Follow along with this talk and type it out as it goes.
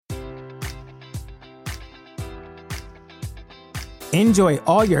Enjoy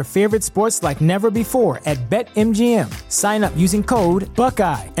all your favorite sports like never before at BetMGM. Sign up using code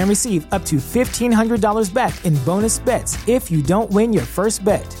Buckeye and receive up to $1,500 back in bonus bets if you don't win your first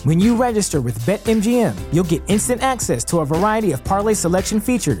bet. When you register with BetMGM, you'll get instant access to a variety of parlay selection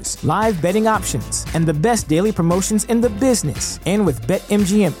features, live betting options, and the best daily promotions in the business. And with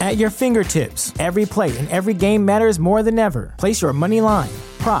BetMGM at your fingertips, every play and every game matters more than ever. Place your money line,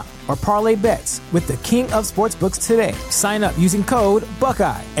 prop, or parlay bets with the king of sportsbooks today. Sign up using code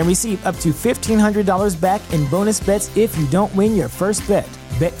Buckeye and receive up to $1,500 back in bonus bets if you don't win your first bet.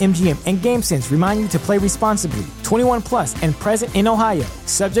 BetMGM and GameSense remind you to play responsibly. 21 plus and present in Ohio,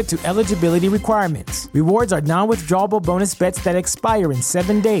 subject to eligibility requirements. Rewards are non-withdrawable bonus bets that expire in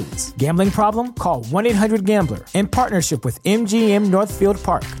 7 days. Gambling problem? Call 1-800-GAMBLER. In partnership with MGM Northfield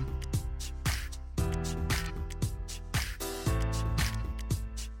Park.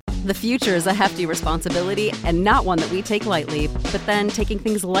 The future is a hefty responsibility and not one that we take lightly. But then taking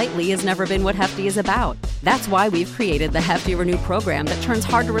things lightly has never been what Hefty is about. That's why we've created the Hefty Renew program that turns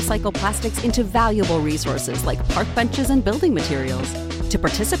hard-to-recycle plastics into valuable resources like park benches and building materials. To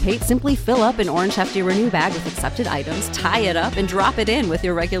participate, simply fill up an orange Hefty Renew bag with accepted items, tie it up, and drop it in with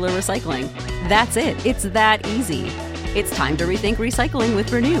your regular recycling. That's it. It's that easy. It's time to rethink recycling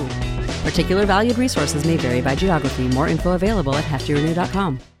with Renew. Particular valued resources may vary by geography. More info available at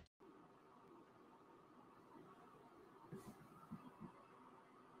heftyrenew.com.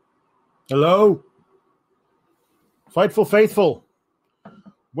 Hello, Fightful Faithful.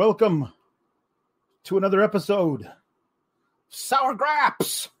 Welcome to another episode of Sour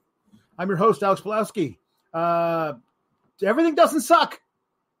Graps. I'm your host, Alex Pulowski. Everything doesn't suck.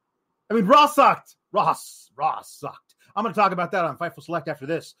 I mean, Raw sucked. Raw sucked. I'm going to talk about that on Fightful Select after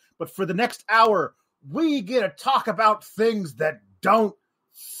this. But for the next hour, we get to talk about things that don't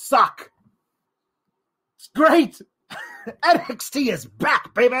suck. It's great. NXT is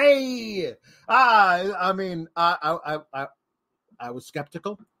back, baby. I was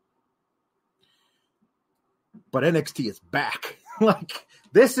skeptical, but NXT is back. Like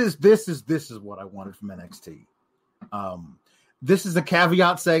this is what I wanted from NXT. This is a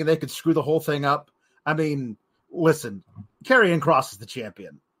caveat saying they could screw the whole thing up. I mean, listen, Karrion Kross is the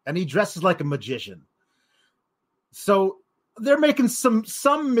champion, and he dresses like a magician. So they're making some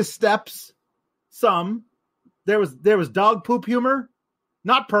missteps. There was dog poop humor.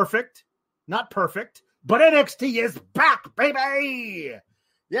 Not perfect, but NXT is back, baby.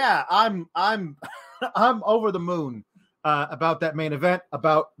 Yeah, I'm over the moon about that main event,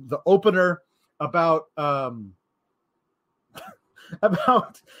 about the opener, about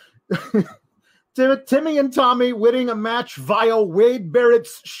Timmy and Tommy winning a match via Wade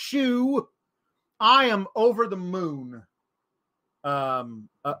Barrett's shoe. I am over the moon about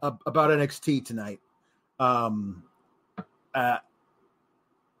NXT tonight.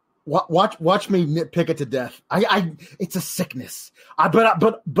 Watch me nitpick it to death. It's a sickness.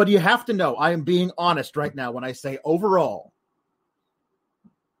 But you have to know, I am being honest right now when I say overall,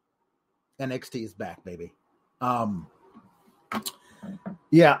 NXT is back, baby.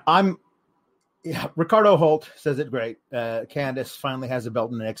 Ricardo Holt says it great. Candice finally has a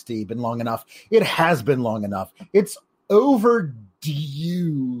belt in NXT. Been long enough. It has been long enough. It's overdue.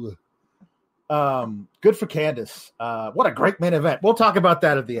 Good for Candice. What a great main event. We'll talk about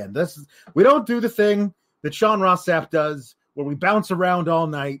that at the end. We don't do the thing that Sean Ross Sapp does where we bounce around all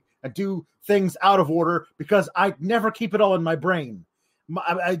night and do things out of order because I never keep it all in my brain.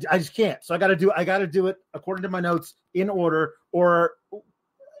 I just can't. So I got to do it according to my notes in order, or it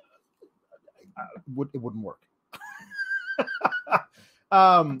wouldn't work.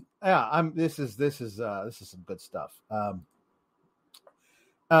 This is some good stuff.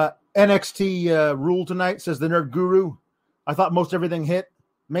 NXT ruled tonight, says the Nerd Guru. I thought most everything hit.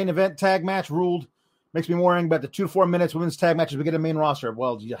 Main event tag match ruled. Makes me worrying about the 2 to 4 minutes women's tag matches we get a main roster.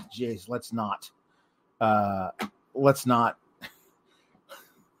 Well, yeah, geez, let's not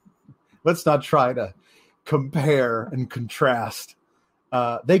try to compare and contrast.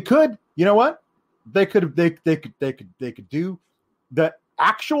 They could, you know what? They could do the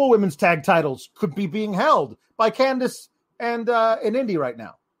actual women's tag titles could be being held by Candice and Indy right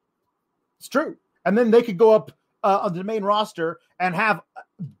now. It's true. And then they could go up on the main roster and have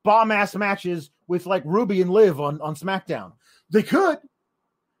bomb-ass matches with like Ruby and Liv on SmackDown. They could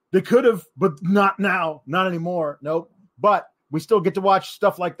have, but not now, not anymore. Nope. But we still get to watch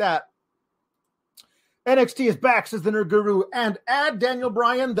stuff like that. NXT is back, says the Nerd Guru, and add Daniel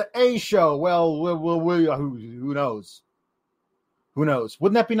Bryan, the A Show. Well, who knows? Who knows?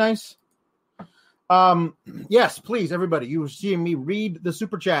 Wouldn't that be nice? Yes, please, everybody. You are seeing me read the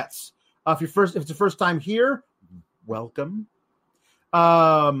super chats. If it's the first time here, welcome.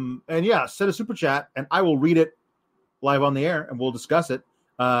 And yeah, send a super chat and I will read it live on the air and we'll discuss it.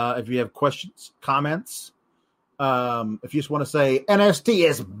 If you have questions, comments, if you just want to say NXT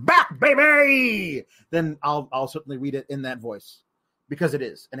is back, baby, then I'll certainly read it in that voice because it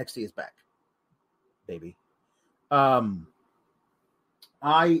is. NXT is back, baby.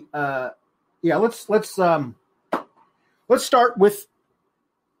 Let's start with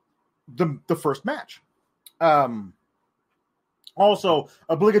the first match. Also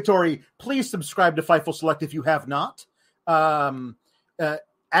obligatory, please subscribe to Fightful Select if you have not.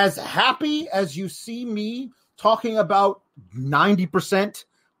 As happy as you see me talking about 90%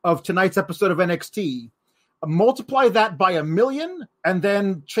 of tonight's episode of NXT, multiply that by 1 million and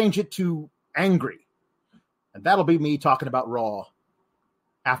then change it to angry. And that'll be me talking about Raw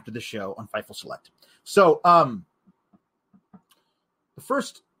after the show on Fightful Select. So, the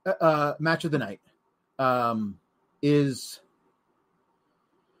first match of the night is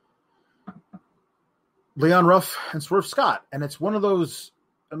Leon Ruff and Swerve Scott. And it's one of those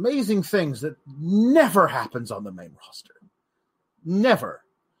amazing things that never happens on the main roster. Never.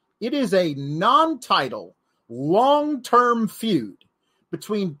 It is a non-title, long-term feud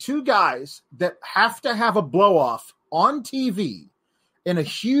between two guys that have to have a blow-off on TV in a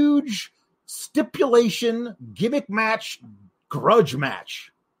huge stipulation, gimmick match, grudge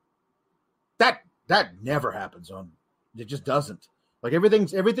match. That never happens on. It just doesn't. Like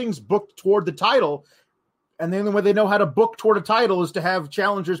everything's booked toward the title, and the only way they know how to book toward a title is to have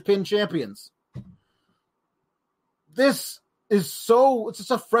challengers pin champions. This is it's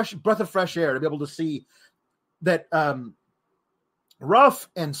just a fresh breath of fresh air to be able to see that Ruff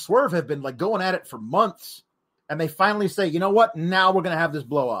and Swerve have been like going at it for months, and they finally say, you know what? Now we're going to have this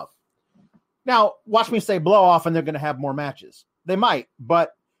blow off. Now, watch me say blow off, and they're going to have more matches. They might,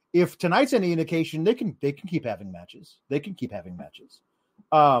 but if tonight's any indication, they can keep having matches. They can keep having matches.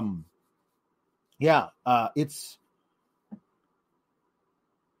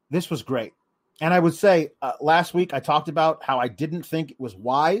 This was great. And I would say last week I talked about how I didn't think it was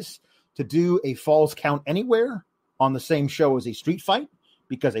wise to do a Falls Count Anywhere on the same show as a street fight,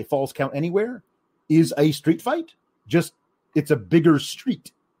 because a Falls Count Anywhere is a street fight. Just it's a bigger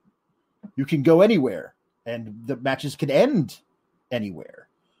street. You can go anywhere, and the matches can end anywhere.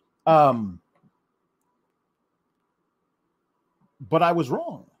 But I was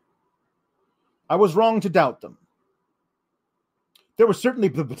wrong. I was wrong to doubt them. There was certainly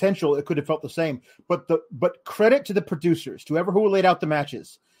the potential it could have felt the same, but credit to the producers, to whoever who laid out the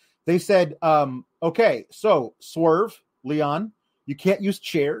matches. They said, okay, so Swerve, Leon, you can't use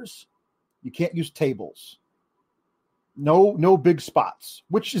chairs, you can't use tables. No big spots,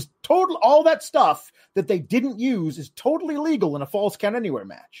 which is total. All that stuff that they didn't use is totally legal in a Falls Count Anywhere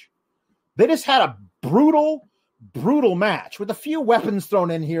match. They just had a brutal match with a few weapons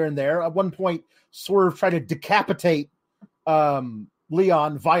thrown in here and there. At one point, Swerve tried to decapitate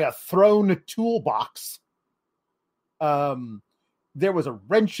Leon via thrown toolbox. There was a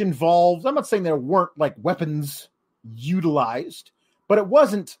wrench involved. I'm not saying there weren't like weapons utilized, but it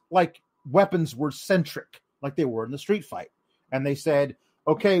wasn't like weapons were centric like they were in the street fight. And they said,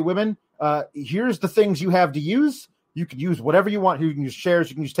 okay, women, here's the things you have to use. You can use whatever you want. You can use chairs,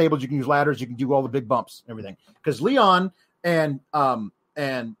 you can use tables, you can use ladders, you can do all the big bumps, everything. Because Leon and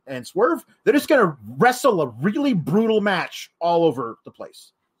Swerve, they're just going to wrestle a really brutal match all over the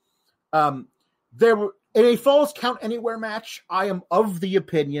place. In a Falls Count Anywhere match, I am of the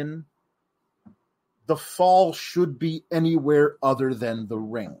opinion the fall should be anywhere other than the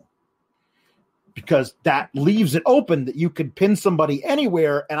ring, because that leaves it open that you could pin somebody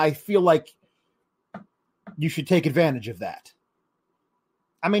anywhere, and I feel like you should take advantage of that.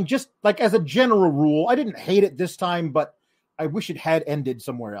 I mean, just like as a general rule, I didn't hate it this time, but I wish it had ended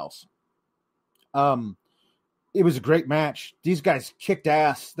somewhere else. It was a great match. These guys kicked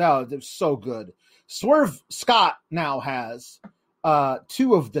ass. No, it was so good. Swerve Scott now has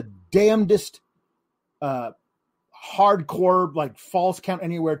two of the damnedest hardcore, like Falls Count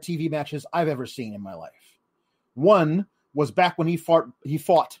Anywhere TV matches I've ever seen in my life. One was back when he fought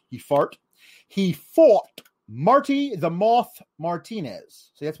Marty the Moth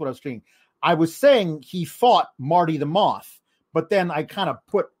Martinez. See, that's what I was saying. I was saying he fought Marty the Moth, but then I kind of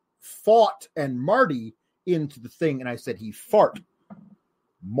put fought and Marty into the thing, and I said he fought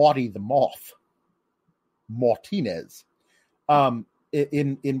Marty the Moth Martinez. I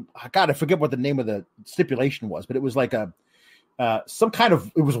forget what the name of the stipulation was, but it was like it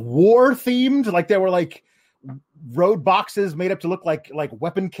was war themed. Like there were like road boxes made up to look like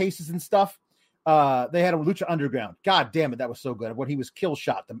weapon cases and stuff. They had a Lucha Underground. God damn it, that was so good. When he was kill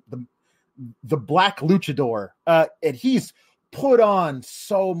shot, the black luchador, and he's put on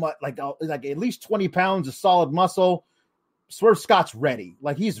so much, like at least 20 pounds of solid muscle. Swerve Scott's ready.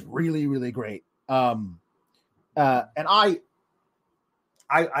 Like, he's really, really great. And I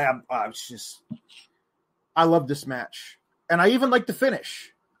love this match, and I even like the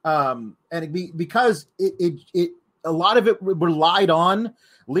finish. Because it a lot of it relied on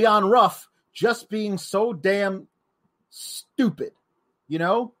Leon Ruff just being so damn stupid, you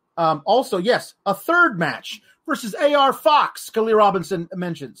know. Also, yes, a third match versus AR Fox. Khalil Robinson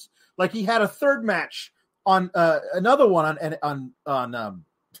mentions, like, he had a third match on another one on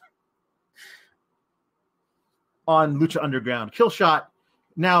Lucha Underground. Killshot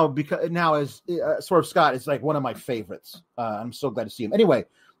now as Swerve Scott is like one of my favorites. I'm so glad to see him. Anyway,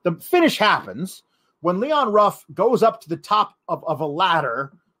 the finish happens when Leon Ruff goes up to the top of a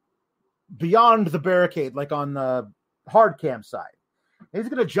ladder beyond the barricade, like on the hard cam side. He's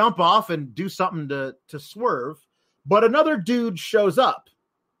going to jump off and do something to Swerve, but another dude shows up.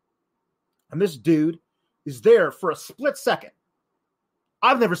 And this dude is there for a split second.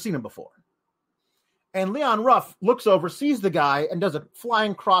 I've never seen him before. And Leon Ruff looks over, sees the guy, and does a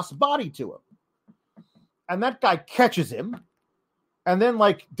flying cross body to him. And that guy catches him, and then,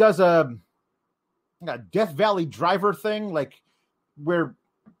 like, does a Death Valley driver thing, like, where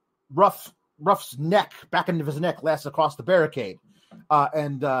Ruff's neck, back end of his neck, lasts across the barricade.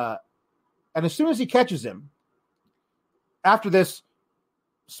 And as soon as he catches him, after this,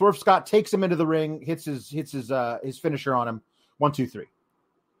 Swerve Scott takes him into the ring, hits his finisher on him. 1, 2, 3.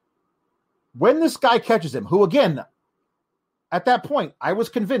 When this guy catches him, who, again, at that point, I was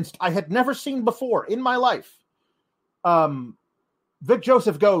convinced I had never seen before in my life, Vic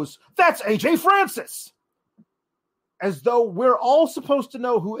Joseph goes, "That's AJ Francis!" As though we're all supposed to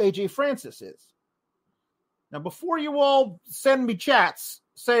know who AJ Francis is. Now, before you all send me chats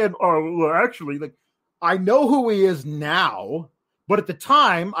saying, "Oh, well, actually, like, I know who he is now," but at the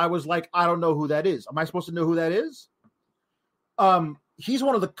time, I was like, I don't know who that is. Am I supposed to know who that is? He's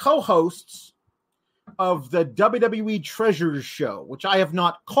one of the co-hosts of the WWE Treasures show, which I have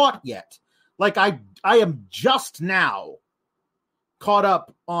not caught yet. Like, I am just now caught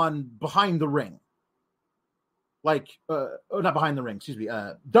up on Behind the Ring. Like, not Behind the Ring, excuse me,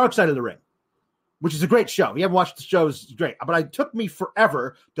 Dark Side of the Ring, which is a great show. If you haven't watched the show, it's great. But it took me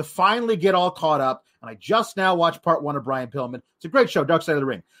forever to finally get all caught up, and I just now watched part 1 of Brian Pillman. It's a great show, Dark Side of the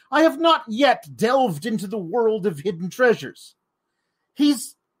Ring. I have not yet delved into the world of Hidden Treasures.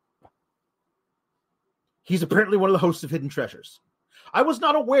 He's apparently one of the hosts of Hidden Treasures. I was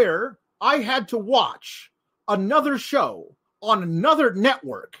not aware I had to watch another show on another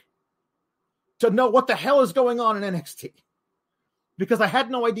network to know what the hell is going on in NXT, because I had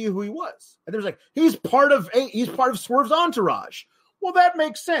no idea who he was. And there's like, he's part of Swerve's entourage. Well, that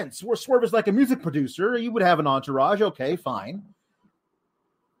makes sense. Where Swerve is like a music producer, he would have an entourage. Okay, fine.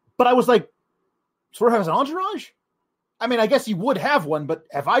 But I was like, Swerve has an entourage? I mean, I guess he would have one, but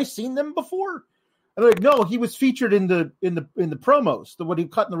have I seen them before? And they're like, no, he was featured in the promos, what he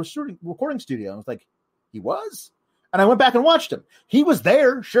cut in the recording studio. I was like, he was? And I went back and watched him. He was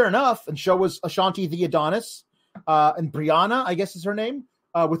there, sure enough, and show was Ashanti the Adonis, and Brianna, I guess is her name,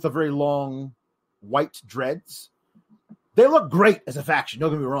 with the very long white dreads. They look great as a faction,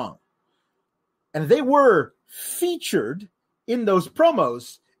 don't get me wrong. And they were featured in those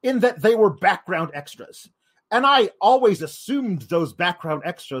promos in that they were background extras. And I always assumed those background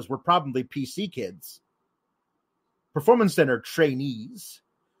extras were probably PC kids, Performance Center trainees.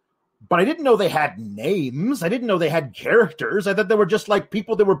 But I didn't know they had names. I didn't know they had characters. I thought they were just like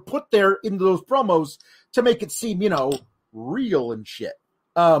people that were put there in those promos to make it seem, real and shit.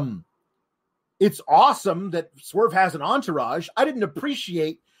 It's awesome that Swerve has an entourage. I didn't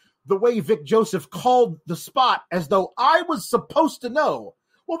appreciate the way Vic Joseph called the spot as though I was supposed to know.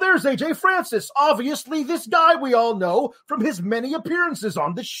 Well, there's AJ Francis. Obviously, this guy we all know from his many appearances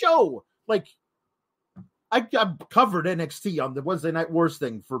on the show. Like, I covered NXT on the Wednesday Night Wars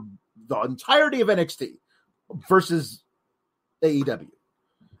thing for the entirety of NXT versus AEW.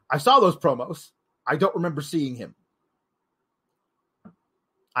 I saw those promos. I don't remember seeing him.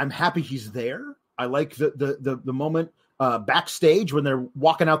 I'm happy he's there. I like the moment backstage when they're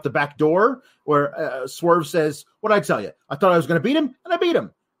walking out the back door where Swerve says, "What'd I tell you? I thought I was going to beat him, and I beat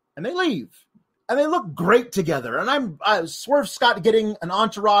him." And they leave. And they look great together. And Swerve Scott getting an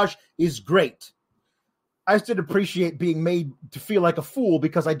entourage is great. I just didn't appreciate being made to feel like a fool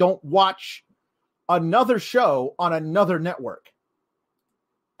because I don't watch another show on another network.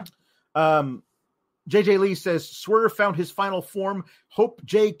 JJ Lee says, Swerve found his final form. Hope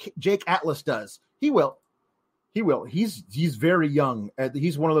Jake Atlas does. He will. He's very young.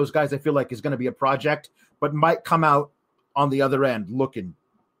 He's one of those guys I feel like is going to be a project, but might come out on the other end looking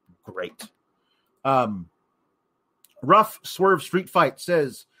great. Rough Swerve Street Fight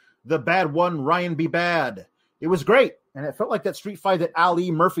says, the bad one, Ryan be bad. It was great. And it felt like that street fight that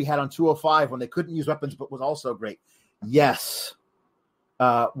Ali Murphy had on 205 when they couldn't use weapons, but was also great. Yes.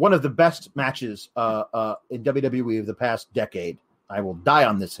 One of the best matches in WWE of the past decade. I will die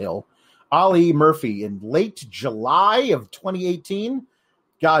on this hill. Ali Murphy in late July of 2018.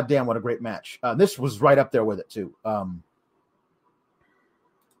 God damn, what a great match. This was right up there with it, too.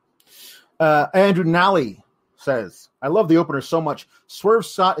 Andrew Nally says, I love the opener so much. Swerve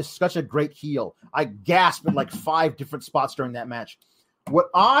Scott is such a great heel. I gasped at like 5 different spots during that match. What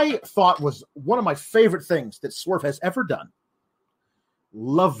I thought was one of my favorite things that Swerve has ever done.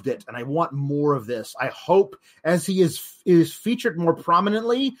 Loved it, and I want more of this. I hope as he is featured more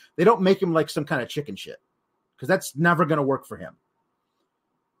prominently, they don't make him like some kind of chicken shit, because that's never going to work for him.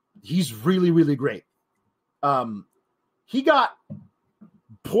 He's really, really great. He got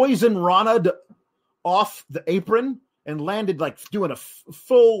Poison Rana off the apron and landed like doing a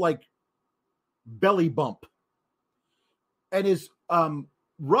full like belly bump. And his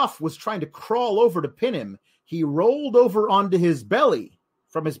Ruff was trying to crawl over to pin him. He rolled over onto his belly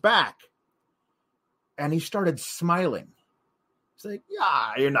from his back, and he started smiling. It's like,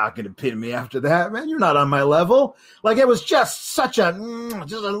 yeah, you're not going to pin me after that, man. You're not on my level. Like, it was just such a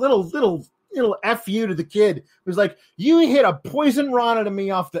little F you to the kid. It was like, you hit a Poison Rana to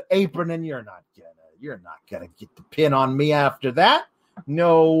me off the apron, and you're not gonna get the pin on me after that.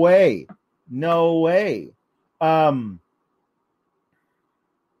 No way.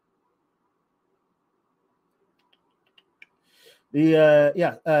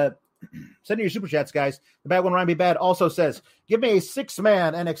 Send your super chats, guys. The bad one, Ryan be bad, also says, give me a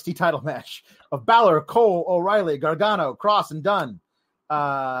 6-man NXT title match of Balor, Cole, O'Reilly, Gargano, Cross, and Dunn.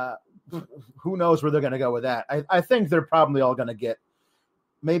 Who knows where they're going to go with that? I think they're probably all going to get,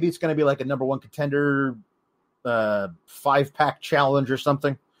 maybe it's going to be like a number 1 contender 5-pack challenge or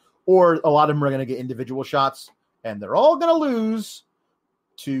something. Or a lot of them are going to get individual shots, and they're all going to lose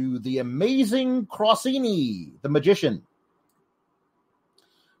to the amazing Crossini, the magician.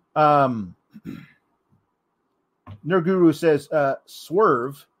 Nurguru says,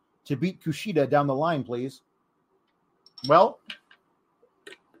 Swerve to beat Kushida down the line, please. Well,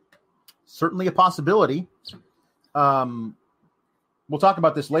 certainly a possibility. We'll talk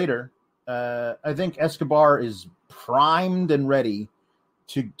about this later. I think Escobar is primed and ready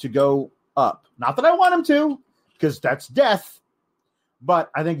to go up. Not that I want him to, because that's death, but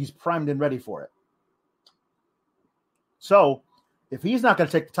I think he's primed and ready for it. So, if he's not going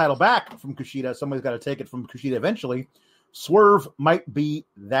to take the title back from Kushida, somebody's got to take it from Kushida eventually. Swerve might be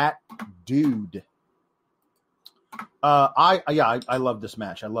that dude. I love this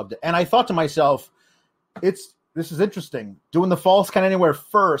match. I loved it. And I thought to myself, this is interesting. Doing the Falls Count Anywhere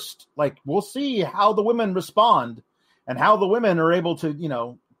first. Like, we'll see how the women respond and how the women are able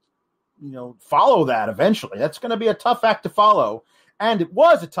to, follow that eventually. That's going to be a tough act to follow. And it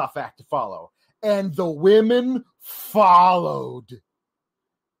was a tough act to follow. And the women followed.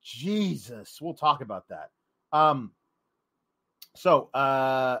 Jesus. We'll talk about that.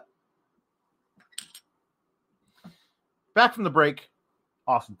 Back from the break,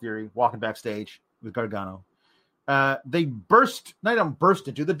 Austin Theory walking backstage with Gargano. They don't burst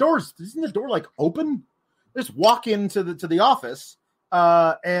into the doors. Isn't the door like open? They just walk into the office,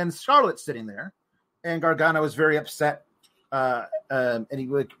 and Charlotte's sitting there, and Gargano is very upset. And he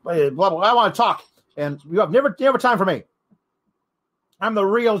like, blah, blah, I want to talk, and you have never time for me. I'm the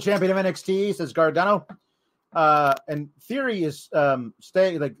real champion of NXT, says Gargano. And Theory is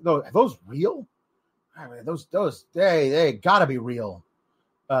staying like, are those real? I mean, those they gotta be real.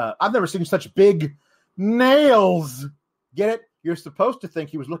 I've never seen such big nails. Get it? You're supposed to think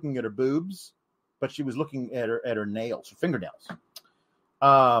he was looking at her boobs, but she was looking at her nails, her fingernails.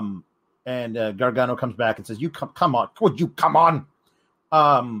 And Gargano comes back and says, "You come on, would you come on?"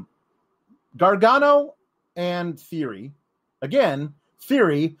 Gargano and Theory, again,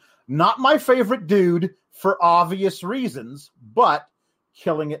 Theory, not my favorite dude for obvious reasons, but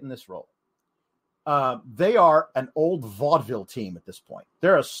killing it in this role. They are an old vaudeville team at this point.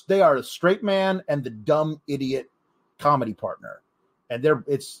 They are a straight man and the dumb idiot comedy partner, and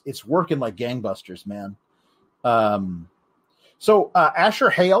it's working like gangbusters, man. So Asher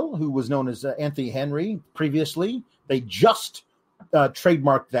Hale, who was known as Anthony Henry previously, they just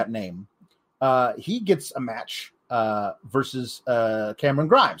trademarked that name. He gets a match versus Cameron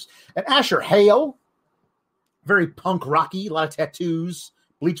Grimes, and Asher Hale, very punk rocky, a lot of tattoos,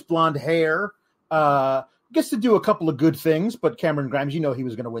 bleach blonde hair. Gets to do a couple of good things, but Cameron Grimes, he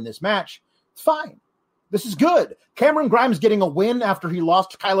was going to win this match. It's fine. This is good. Cameron Grimes getting a win after he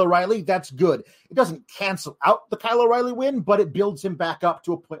lost to Kyle O'Reilly, that's good. It doesn't cancel out the Kyle O'Reilly win, but it builds him back up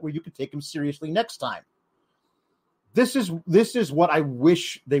to a point where you can take him seriously next time. This is what I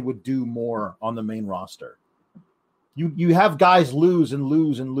wish they would do more on the main roster. You have guys lose and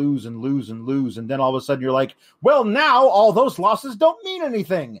lose and lose and lose and lose, and then all of a sudden you're like, well, now all those losses don't mean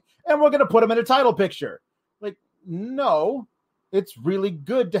anything, and we're going to put them in a title picture. Like, no. It's really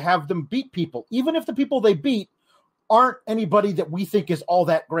good to have them beat people, even if the people they beat aren't anybody that we think is all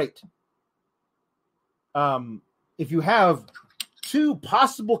that great. If you have two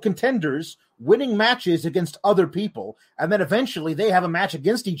possible contenders winning matches against other people, and then eventually they have a match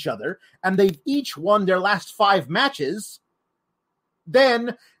against each other, and they've each won their last 5 matches,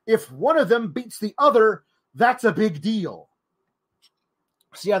 then if one of them beats the other, that's a big deal.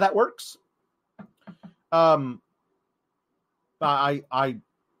 See how that works?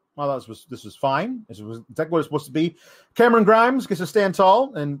 This was fine. This was exactly what it's supposed to be. Cameron Grimes gets to stand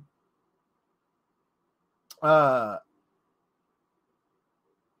tall, and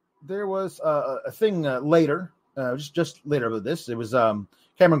there was a thing later, just later about this. It was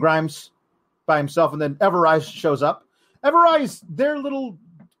Cameron Grimes by himself, and then Everrise shows up. Everrise, their little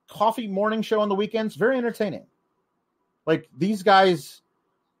coffee morning show on the weekends, very entertaining. Like, these guys,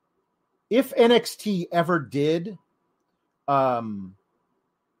 if NXT ever did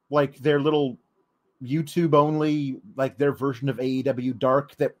like their little YouTube only, like their version of AEW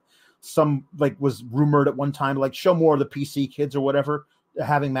Dark that some like was rumored at one time, like show more of the PC kids or whatever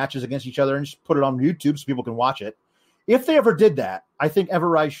having matches against each other and just put it on YouTube so people can watch it. If they ever did that, I think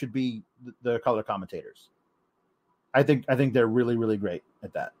Everrise should be the color commentators. I think they're really, really great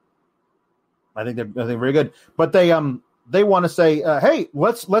at that. I think they're very good, but they want to say, hey,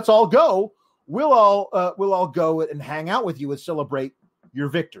 let's all go. We'll all go and hang out with you and celebrate your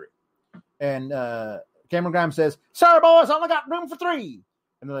victory. And Cameron Grimes says, sorry, boys, I only got room for 3.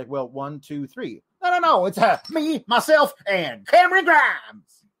 And they're like, well, 1, 2, 3. No. It's me, myself, and Cameron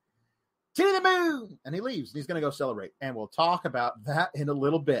Grimes. To the moon. And he leaves. And he's going to go celebrate. And we'll talk about that in a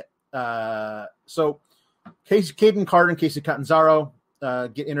little bit. So Caden Carter and Casey Catanzaro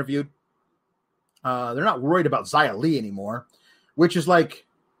get interviewed. They're not worried about Xia Li anymore, which is like,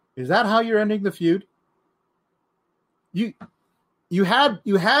 is that how you're ending the feud? You had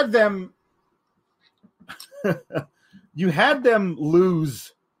them you had them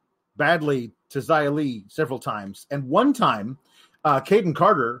lose badly to Xia Li several times, and one time Caden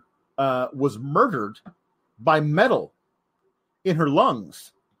Carter was murdered by metal in her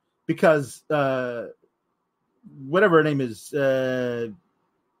lungs because whatever her name is,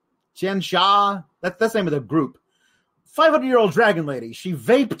 Jen Shah, that's the name of the group. 500-year-old dragon lady. She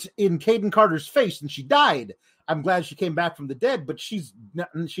vaped in Caden Carter's face and she died. I'm glad she came back from the dead, but she's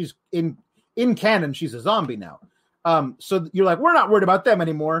in canon. She's a zombie now. So you're like, we're not worried about them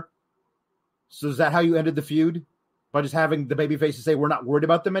anymore. So is that how you ended the feud? By just having the babyfaces say we're not worried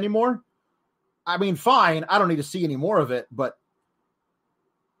about them anymore? I mean, fine. I don't need to see any more of it, but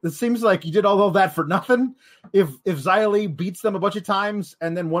it seems like you did all of that for nothing. If Xia Li beats them a bunch of times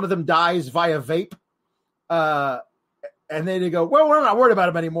and then one of them dies via vape, and then they go, well, we're not worried about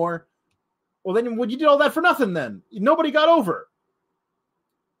him anymore. Well, then you did all that for nothing then. Nobody got over.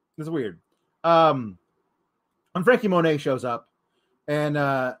 It's weird. And Frankie Monet shows up, and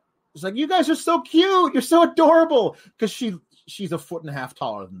it's like, you guys are so cute. You're so adorable. Because she's 1.5 feet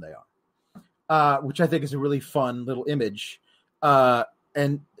taller than they are, which I think is a really fun little image. And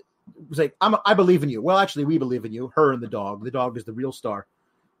it was like, I believe in you. Well, actually, we believe in you. Her and the dog. The dog is the real star.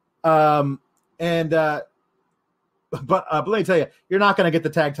 But let me tell you, you're not going to get the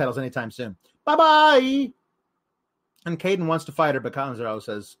tag titles anytime soon. Bye-bye. And Caden wants to fight her, but Catanzaro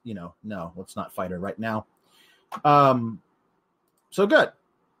says, no, let's not fight her right now. So good.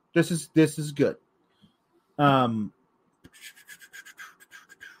 This is good. Ricardo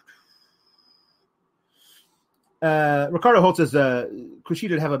Holt says Kushida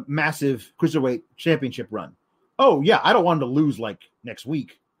to have a massive cruiserweight championship run. Oh, yeah, I don't want him to lose like next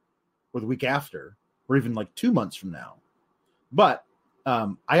week or the week after or even like 2 months from now. But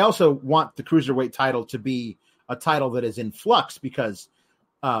I also want the cruiserweight title to be a title that is in flux because,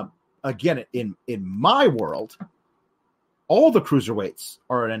 again, in my world, all the cruiserweights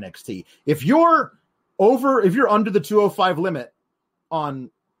are at NXT. If you're under the 205 limit on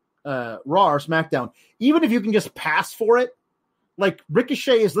Raw or SmackDown, even if you can just pass for it, like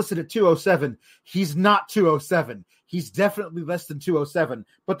Ricochet is listed at 207. He's not 207. He's definitely less than 207,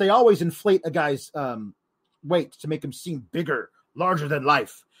 but they always inflate a guy's weight to make him seem bigger, larger than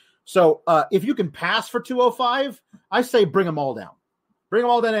life. So if you can pass for 205, I say bring them all down. Bring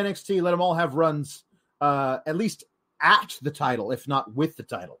them all down to NXT. Let them all have runs at least at the title, if not with the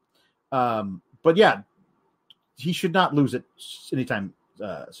title. But yeah, he should not lose it anytime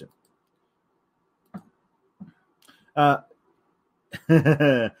soon.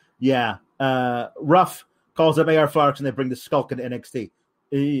 Yeah. Ruff calls up AR Fox and they bring the Skulk into NXT.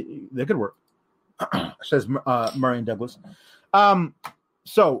 They could work, says Marion Douglas.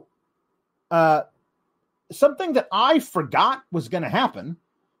 So something that I forgot was going to happen.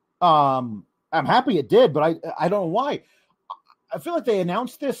 I'm happy it did, but I don't know why. I feel like they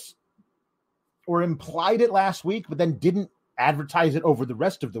announced this or implied it last week, but then didn't advertise it over the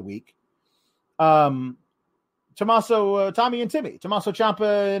rest of the week. Tommy and Timmy, Tommaso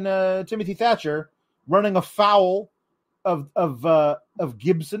Ciampa and Timothy Thatcher running afoul of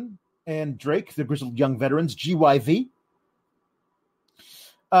Gibson and Drake, the Grizzled Young Veterans, GYV.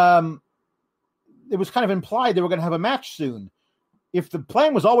 It was kind of implied they were going to have a match soon. If the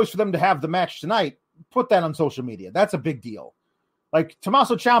plan was always for them to have the match tonight, put that on social media. That's a big deal. Like,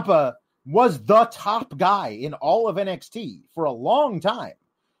 Tommaso Ciampa was the top guy in all of NXT for a long time.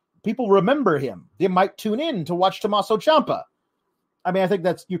 People remember him. They might tune in to watch Tommaso Ciampa. I mean, I think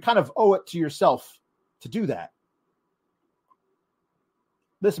you kind of owe it to yourself to do that.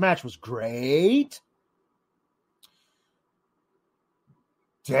 This match was great.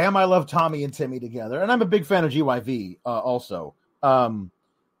 Damn, I love Tommy and Timmy together. And I'm a big fan of GYV also.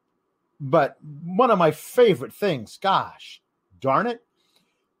 But one of my favorite things, gosh, darn it,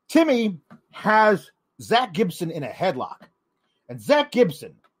 Timmy has Zach Gibson in a headlock. And Zach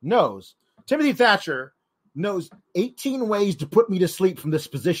Gibson knows, Timothy Thatcher knows 18 ways to put me to sleep from this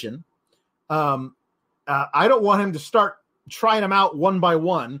position. I don't want him to start trying them out one by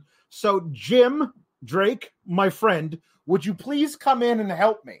one. So Jim Drake, my friend, would you please come in and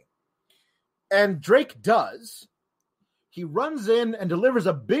help me? And Drake does. He runs in and delivers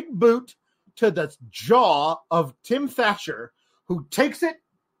a big boot to the jaw of Tim Thatcher, who takes it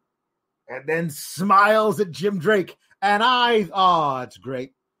and then smiles at Jim Drake. And it's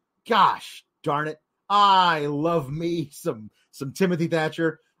great. Gosh darn it. I love me some Timothy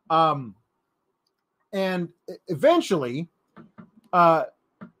Thatcher. And eventually,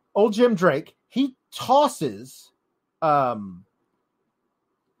 old Jim Drake, he tosses Tommaso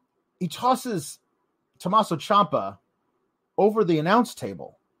Ciampa over the announce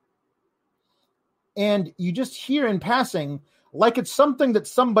table. And you just hear in passing, like it's something that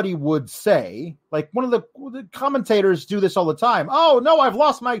somebody would say, like one of the commentators do this all the time. Oh no, I've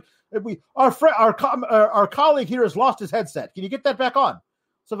lost our colleague here has lost his headset. Can you get that back on?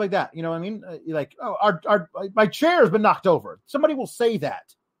 Stuff like that. You know what I mean? Like, oh, my chair has been knocked over. Somebody will say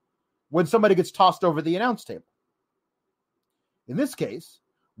that when somebody gets tossed over the announce table. In this case,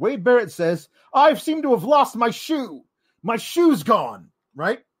 Wade Barrett says, I seem to have lost my shoe. My shoe's gone,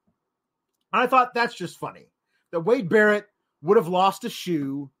 right? And I thought that's just funny that Wade Barrett would have lost a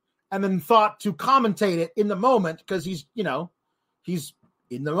shoe and then thought to commentate it in the moment because he's in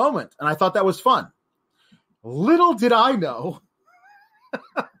the moment. And I thought that was fun. Little did I know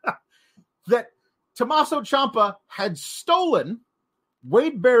that Tommaso Ciampa had stolen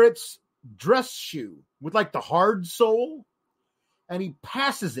Wade Barrett's dress shoe with like the hard sole, and he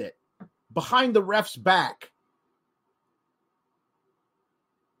passes it behind the ref's back.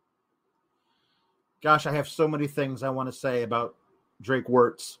 Gosh, I have so many things I want to say about Drake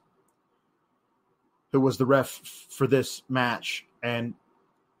Wuertz, who was the ref for this match, and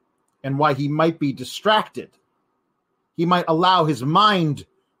why he might be distracted. He might allow his mind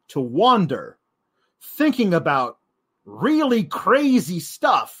to wander, thinking about really crazy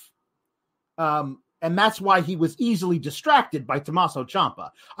stuff. And that's why he was easily distracted by Tommaso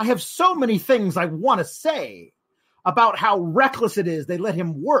Ciampa. I have so many things I want to say about how reckless it is they let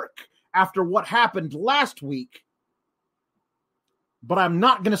him work after what happened last week. But I'm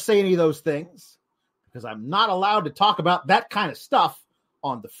not going to say any of those things because I'm not allowed to talk about that kind of stuff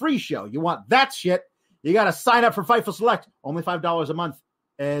on the free show. You want that shit, you got to sign up for Fightful Select, only $5 a month.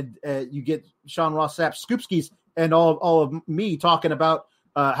 And you get Sean Ross Sapp Scoopskis and all of me talking about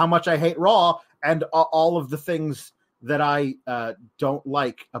how much I hate Raw and all of the things that I don't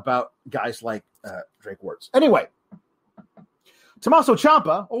like about guys like Drake Wuertz. Anyway, Tommaso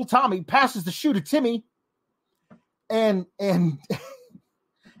Ciampa, old Tommy, passes the shoe to Timmy, and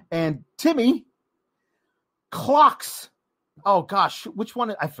Timmy clocks. Oh gosh, which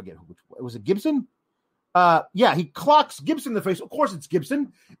one? I forget. Was it Gibson? Yeah, he clocks Gibson in the face. Of course, it's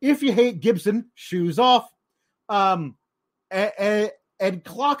Gibson. If you hate Gibson, shoes off. And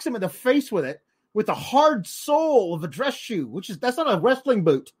clocks him in the face with it with the hard sole of a dress shoe, that's not a wrestling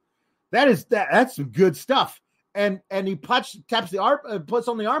boot. That's some good stuff. And he taps the arm, puts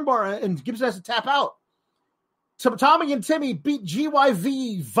on the armbar, and Gibson has to tap out. Tommy and Timmy beat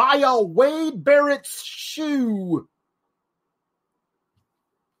GYV via Wade Barrett's shoe.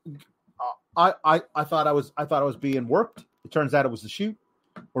 I thought I was being worked. It turns out it was the shoe,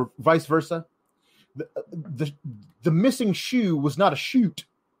 or vice versa. The missing shoe was not a shoot.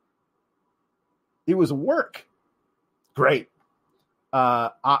 It was a work. Great.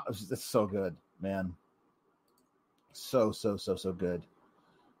 It's so good, man. So good.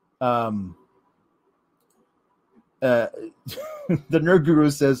 The Nerd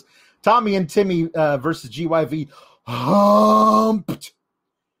Guru says Tommy and Timmy versus GYV humped.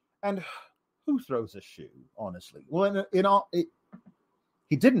 And who throws a shoe, honestly? Well,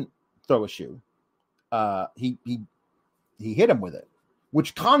 he didn't throw a shoe. He hit him with it,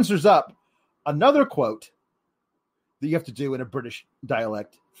 which conjures up another quote that you have to do in a British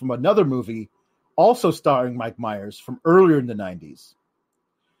dialect from another movie, also starring Mike Myers from earlier in the 90s.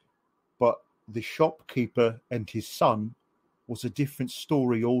 But the shopkeeper and his son was a different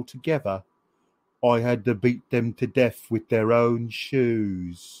story altogether. I had to beat them to death with their own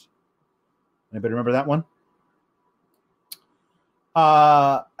shoes. Anybody remember that one?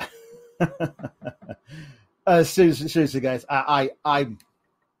 Seriously, guys, I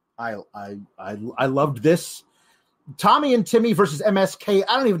loved this. Tommy and Timmy versus MSK.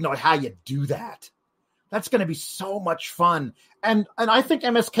 I don't even know how you do that. That's going to be so much fun. And I think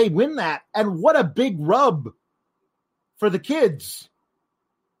MSK win that. And what a big rub for the kids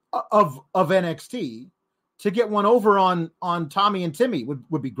of NXT to get one over on Tommy and Timmy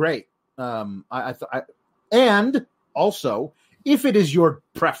would be great. And also, if it is your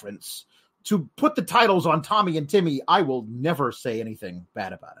preference to put the titles on Tommy and Timmy, I will never say anything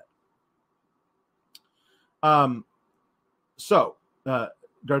bad about it. So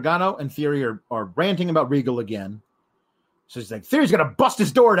Gargano and Theory are ranting about Regal again. So he's like, Theory's going to bust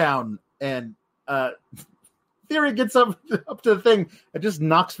his door down. And Theory gets up to the thing and just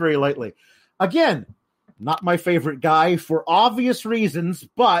knocks very lightly. Again, not my favorite guy for obvious reasons,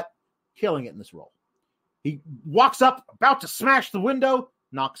 but killing it in this role. He walks up, about to smash the window,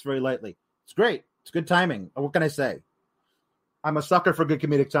 knocks very lightly. It's great. It's good timing. What can I say? I'm a sucker for good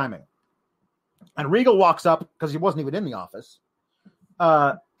comedic timing. And Regal walks up because he wasn't even in the office.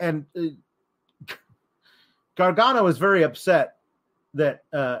 And Gargano is very upset that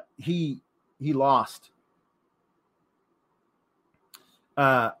he lost.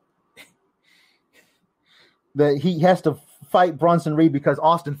 That he has to fight Bronson Reed because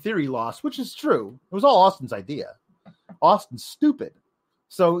Austin Theory lost, which is true. It was all Austin's idea. Austin's stupid.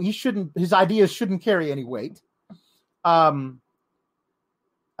 So his ideas shouldn't carry any weight. No,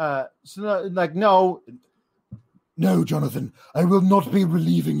 Jonathan, I will not be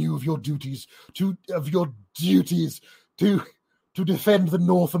relieving you of your duties to defend the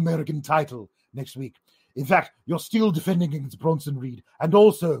North American title next week. In fact, you're still defending against Bronson Reed and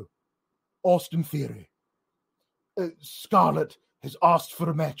also Austin Theory. Scarlett has asked for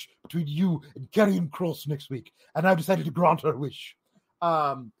a match between you and Karrion Kross next week, and I've decided to grant her wish.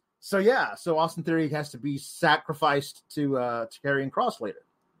 So Austin Theory has to be sacrificed to Karrion Kross later.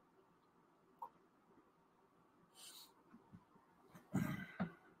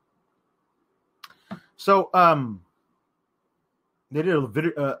 So they did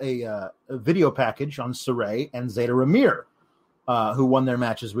a video package on Saray and Zeta Ramir, who won their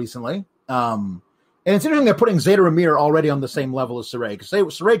matches recently. And it's interesting they're putting Zeta Ramir already on the same level as Saray, because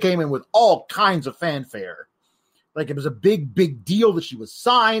Saray came in with all kinds of fanfare. Like, it was a big, big deal that she was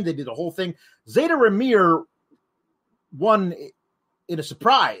signed. They did the whole thing. Zeta Ramir won in a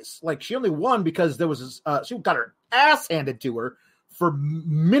surprise. Like, she only won because there was she got her ass handed to her for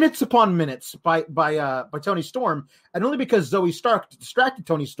minutes upon minutes by Toni Storm, and only because Zoe Stark distracted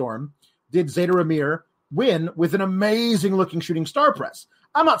Toni Storm did Zeta Ramir win with an amazing looking shooting star press.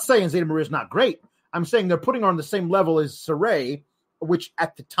 I'm not saying Zeta Ramir is not great. I'm saying they're putting her on the same level as Saray, which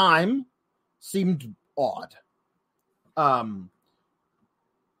at the time seemed odd. But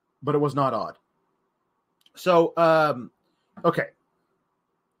it was not odd. So, okay.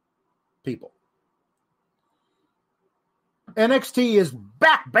 People. NXT is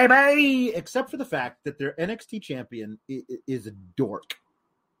back, baby! Except for the fact that their NXT champion is a dork.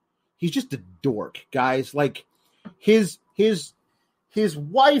 He's just a dork, guys. Like, his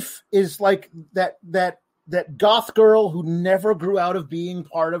wife is like that goth girl who never grew out of being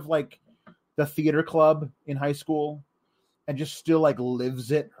part of like the theater club in high school and just still like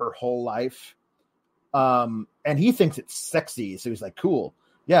lives it her whole life. And he thinks it's sexy. So he's like, cool.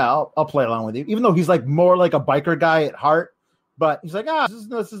 Yeah, I'll play along with you. Even though he's like more like a biker guy at heart, but he's like,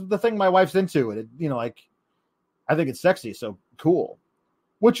 this is the thing my wife's into. And I think it's sexy. So cool,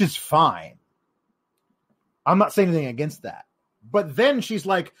 which is fine. I'm not saying anything against that. But then she's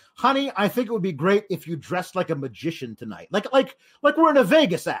like, honey, I think it would be great if you dressed like a magician tonight. Like we're in a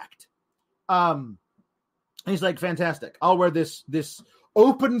Vegas act. And he's like, fantastic. I'll wear this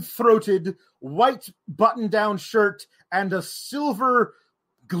open-throated white button-down shirt and a silver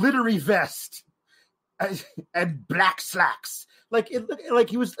glittery vest and black slacks. It looked like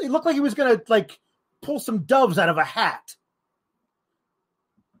he was gonna like pull some doves out of a hat.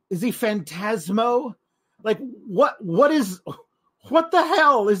 Is he Phantasmo? Like what the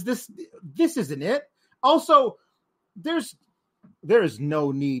hell is this? This isn't it. Also, there is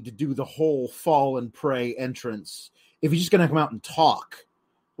no need to do the whole fall and pray entrance if you're just going to come out and talk.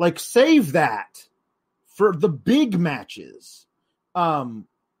 Like, save that for the big matches.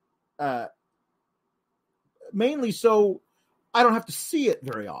 Mainly so I don't have to see it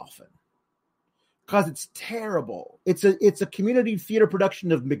very often. Because it's terrible. It's a community theater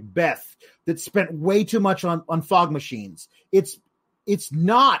production of Macbeth that spent way too much on fog machines. It's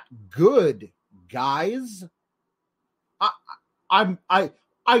not good, guys. I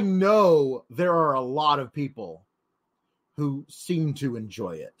know there are a lot of people who seem to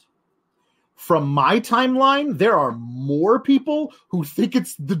enjoy it. From my timeline, there are more people who think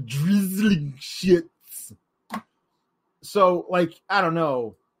it's the drizzling shits. So, like, I don't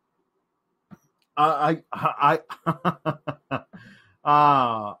know. Oh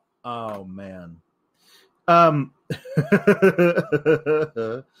man.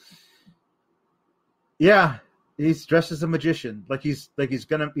 Yeah, he's dressed as a magician, like he's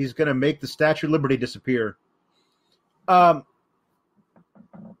gonna make the Statue of Liberty disappear. Yeah,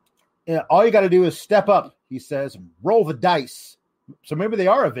 all you got to do is step up, he says, and roll the dice. So maybe they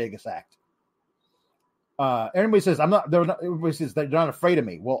are a Vegas act. Everybody says everybody says they're not afraid of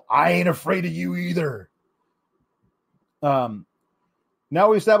me. Well, I ain't afraid of you either. Now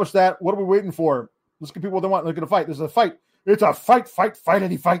we established that. What are we waiting for? Let's get people they want. They're going to fight. This is a fight. It's a fight,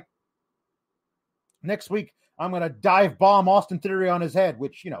 any fight. Next week, I'm going to dive bomb Austin Theory on his head,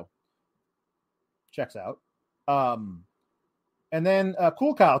 which, checks out. And then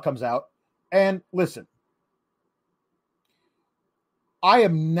Cool Kyle comes out. And listen, I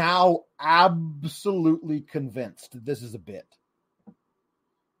am now absolutely convinced that this is a bit.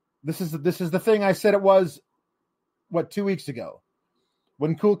 This is the thing I said it was, 2 weeks ago,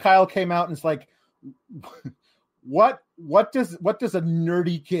 when Cool Kyle came out and it's like, what does a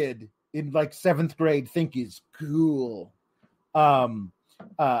nerdy kid in like 7th grade think is cool? And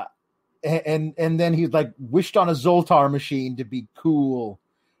then he like wished on a Zoltar machine to be cool.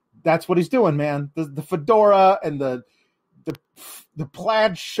 That's what he's doing, man. The fedora and the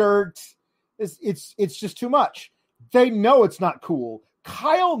plaid shirt it's just too much. They know it's not cool.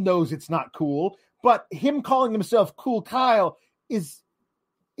 Kyle knows it's not cool, but him calling himself Cool Kyle is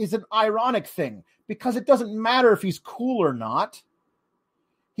an ironic thing because it doesn't matter if he's cool or not.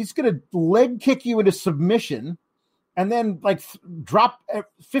 He's going to leg kick you into submission and then like drop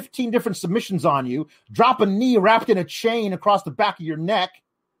 15 different submissions on you, drop a knee wrapped in a chain across the back of your neck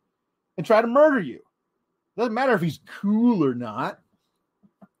and try to murder you. Doesn't matter if he's cool or not.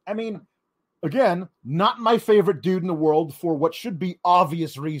 I mean, again, not my favorite dude in the world for what should be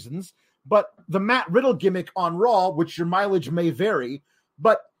obvious reasons, but the Matt Riddle gimmick on Raw, which your mileage may vary,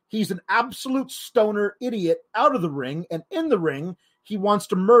 but he's an absolute stoner idiot out of the ring, and in the ring, he wants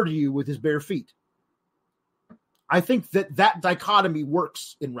to murder you with his bare feet. I think that dichotomy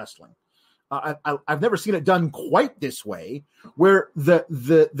works in wrestling. I've never seen it done quite this way, where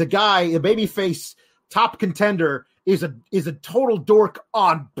the guy, a babyface top contender, is a total dork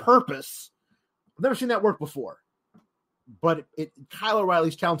on purpose. I've never seen that work before, but Kyle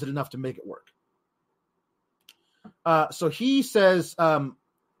O'Reilly's talented enough to make it work. So he says, I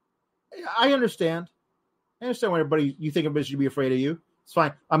understand. I understand when everybody, you think everybody should be afraid of you. It's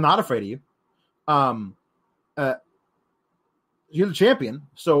fine. I'm not afraid of you. You're the champion,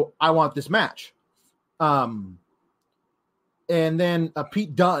 so I want this match. And then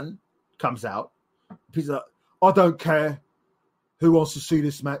Pete Dunne comes out. He's like, I don't care who wants to see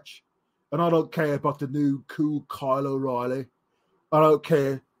this match. And I don't care about the new cool Kyle O'Reilly. I don't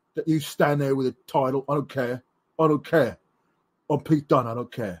care that you stand there with a title. I don't care. I don't care. I'm Pete Dunne. I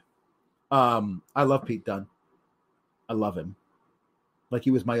don't care. I love Pete Dunne. I love him. Like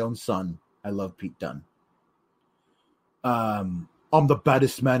he was my own son. I love Pete Dunne. I'm the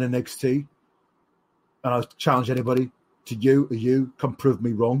baddest man in NXT. And I challenge anybody to you, come prove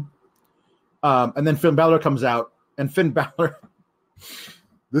me wrong. And then Finn Balor comes out. And Finn Balor,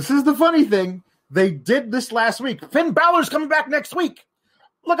 this is the funny thing. They did this last week. Finn Balor's coming back next week.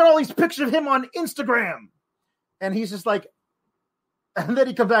 Look at all these pictures of him on Instagram. And he's just like, and then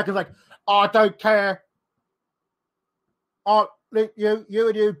he comes back and is like, oh, I don't care. oh,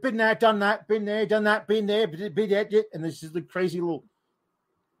 you, been there, done that, been there, done that, been there, and this is the crazy little.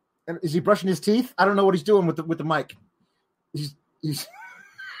 And is he brushing his teeth? I don't know what he's doing with the mic. He's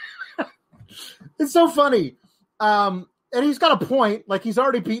it's so funny. And he's got a point. Like, he's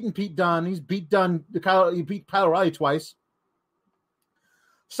already beaten Pete Dunne. He beat Kyle O'Reilly twice.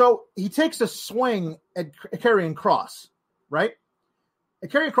 So he takes a swing at Karrion Kross, right? And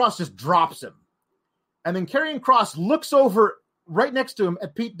Karrion Kross just drops him. And then Karrion Kross looks over right next to him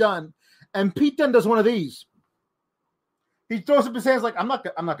at Pete Dunne, and Pete Dunne does one of these. He throws up his hands like, I'm not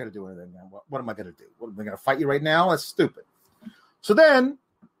going to do anything now. What am I going to do? What, am I going to fight you right now? That's stupid. So then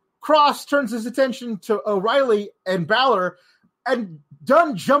Kross turns his attention to O'Reilly and Balor, and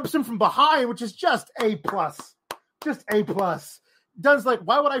Dunne jumps him from behind, which is just A+. Just A+. Dunne's like,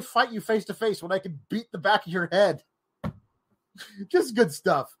 why would I fight you face to face when I can beat the back of your head? Just good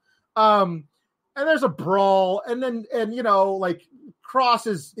stuff. And there's a brawl, and like Kross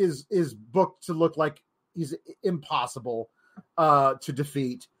is booked to look like he's impossible to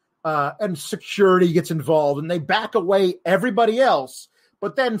defeat. And security gets involved, and they back away everybody else.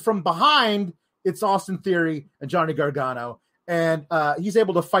 But then from behind, it's Austin Theory and Johnny Gargano, and he's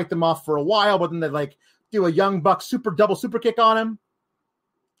able to fight them off for a while. But then they do a Young Buck double super kick on him,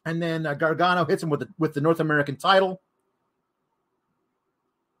 and then Gargano hits him with the North American title,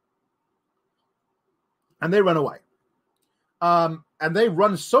 and they run away. And they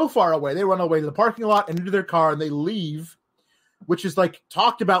run so far away. They run away to the parking lot and into their car, and they leave, which is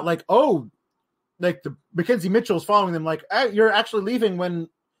talked about the Mackenzie Mitchell's following them, hey, you're actually leaving when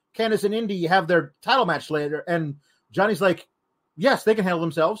Candice and Indy have their title match later. And Johnny's like, yes, they can handle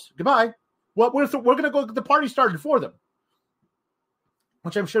themselves. Goodbye. Well, we're going to go get the party started for them,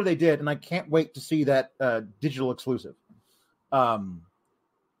 which I'm sure they did. And I can't wait to see that digital exclusive.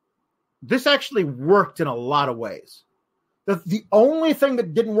 This actually worked in a lot of ways. The only thing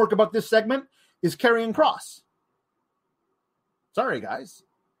that didn't work about this segment is Karrion Kross. Sorry, guys.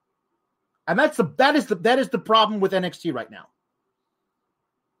 And that is the problem with NXT right now.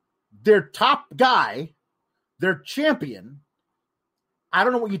 Their top guy, their champion, I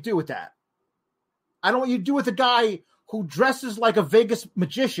don't know what you do with that. I don't know what you do with a guy who dresses like a Vegas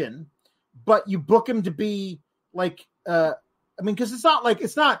magician, but you book him to be because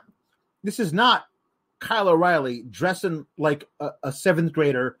this is not Kyle O'Reilly dressing like a seventh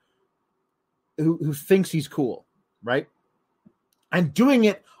grader who thinks he's cool, right? And doing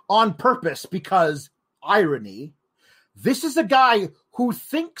it on purpose because irony. This is a guy who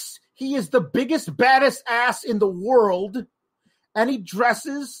thinks he is the biggest, baddest ass in the world, and he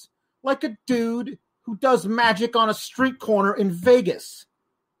dresses like a dude who does magic on a street corner in Vegas.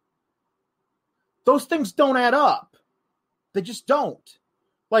 Those things don't add up. They just don't.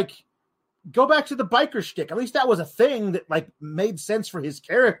 Go back to the biker shtick. At least that was a thing that made sense for his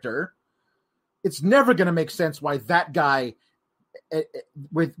character. It's never going to make sense why that guy,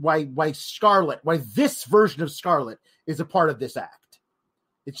 why Scarlett, why this version of Scarlett is a part of this act.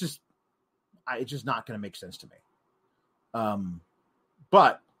 It's just not going to make sense to me.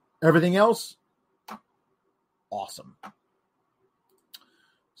 But everything else, awesome.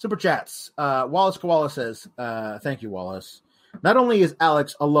 Super chats. Wallace Koala says, thank you, Wallace. Not only is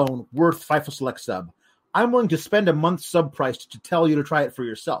Alex alone worth FIFA Select sub, I'm willing to spend a month's sub price to tell you to try it for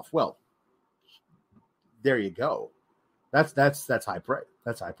yourself. Well, there you go. That's high praise.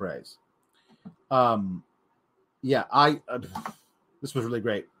 That's high praise. Yeah, this was really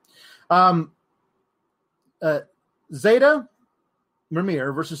great. Zeta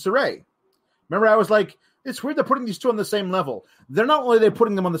Ramir versus Saray. Remember, I was like, it's weird they're putting these two on the same level. They're not only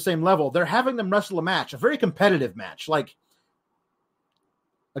putting them on the same level, they're having them wrestle a match, a very competitive match.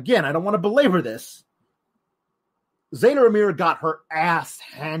 Again, I don't want to belabor this. Zeta Ramir got her ass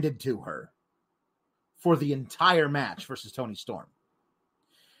handed to her for the entire match versus Toni Storm.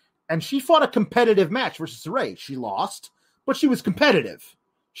 And she fought a competitive match versus Saray. She lost, but she was competitive.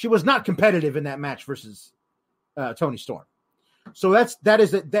 She was not competitive in that match versus Toni Storm. So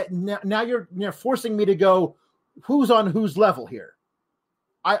now you're forcing me to go, who's on whose level here?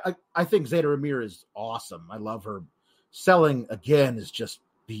 I think Zeta Ramir is awesome. I love her. Selling again is just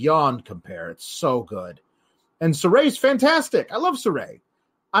beyond compare. It's so good. And Saray's fantastic. I love Saray.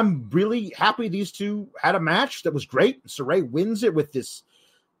 I'm really happy these two had a match that was great. Saray wins it with this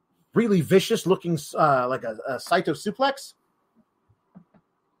really vicious looking, like a Saito suplex.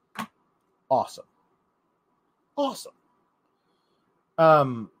 Awesome. Awesome.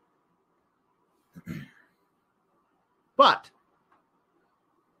 But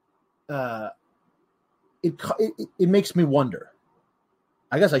it makes me wonder.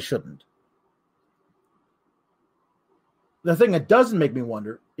 I guess I shouldn't. the thing that doesn't make me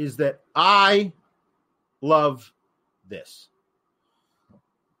wonder is that I love this.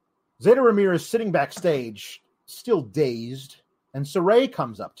 Zayda Ramirez sitting backstage, still dazed, and Sarray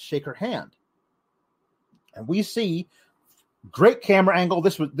comes up to shake her hand. And we see great camera angle.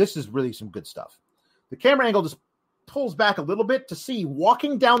 This is really some good stuff. The camera angle just pulls back a little bit to see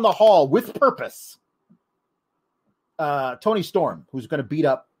walking down the hall with purpose Toni Storm, who's going to beat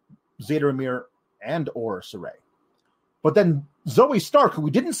up Zayda Ramirez and or Sarray. But then Zoe Stark, who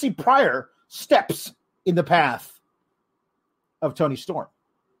we didn't see prior, steps in the path of Toni Storm.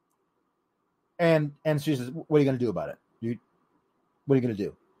 And she says, what are you going to do about it? What are you going to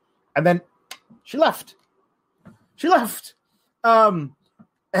do? And then she left. I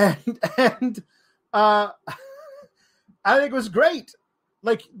think it was great.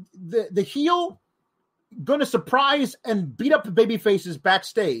 Like the heel going to surprise and beat up the baby faces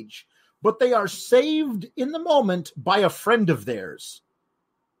backstage, but they are saved in the moment by a friend of theirs.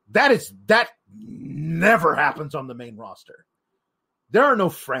 That never happens on the main roster. There are no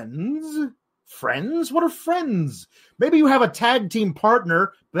friends. Friends? What are friends? Maybe you have a tag team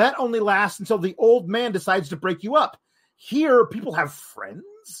partner, but that only lasts until the old man decides to break you up. Here, people have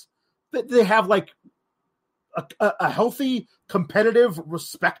friends that they have like a healthy, competitive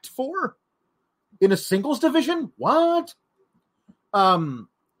respect for in a singles division. What? Zoe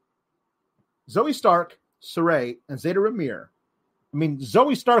Stark, Sarray, and Zayda Ramirez. I mean,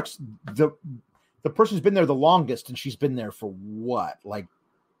 Zoe Stark's the person who's been there the longest, and she's been there for what, like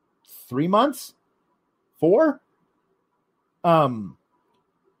 3 months? 4? The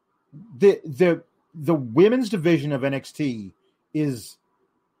women's division of NXT is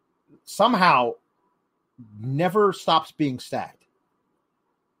somehow never stops being stacked.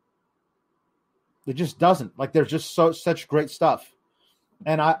 It just doesn't. Like, there's just such great stuff.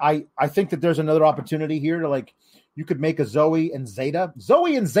 And I think that there's another opportunity here to, like, you could make a Zoe and Zayda.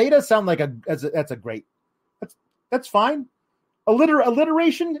 Zoe and Zayda sound like that's a great. That's fine.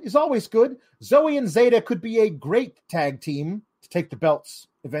 Alliteration is always good. Zoe and Zayda could be a great tag team to take the belts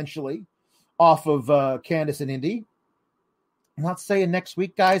eventually off of Candice and Indy. I'm not saying next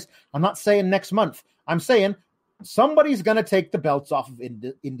week, guys. I'm not saying next month. I'm saying somebody's going to take the belts off of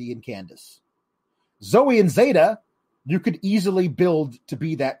Indy and Candice. Zoe and Zayda, you could easily build to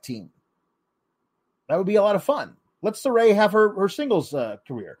be that team. That would be a lot of fun. Let Sarray have her singles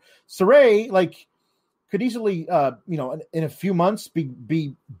career. Sarray, like, could easily, in a few months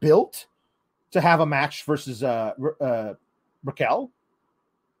be built to have a match versus Raquel,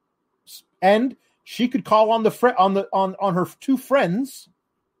 and she could call on on her two friends,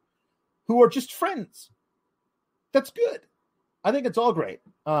 who are just friends. That's good. I think it's all great.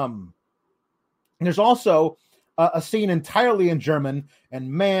 And there's also a scene entirely in German,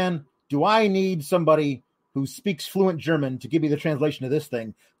 and man, do I need somebody who speaks fluent German to give me the translation of this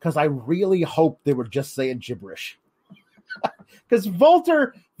thing, because I really hope they were just saying gibberish. Because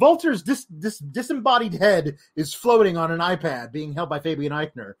Walter's disembodied head is floating on an iPad being held by Fabian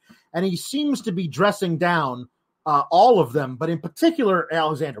Eichner, and he seems to be dressing down all of them, but in particular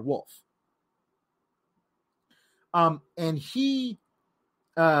Alexander Wolf. And he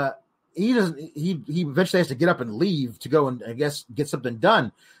eventually has to get up and leave to go and, I guess, get something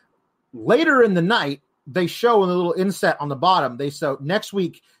done. Later in the night, they show in the little inset on the bottom, they show next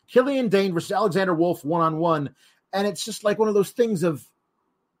week, Killian Dane versus Alexander Wolf 1-on-1. And it's just like one of those things of,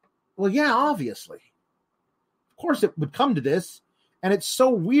 well, yeah, obviously. Of course it would come to this. And it's so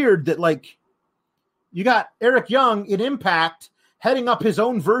weird that, like, you got Eric Young in Impact heading up his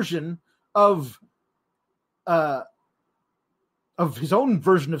own version of his own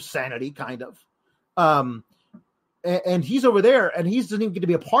version of sanity, kind of. And he's over there, and he doesn't even get to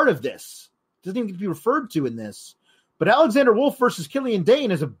be a part of this. Doesn't even get to be referred to in this. But Alexander Wolf versus Killian Dane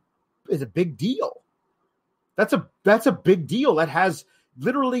is a big deal. That's a big deal that has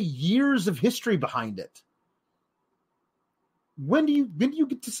literally years of history behind it. When do you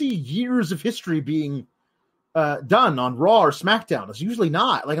get to see years of history being done on Raw or SmackDown? It's usually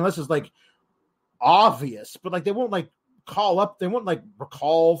not, like, unless it's like obvious, but like they won't like call up, they won't like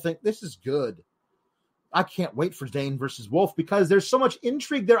recall thing. This is good. I can't wait for Dane versus Wolf because there's so much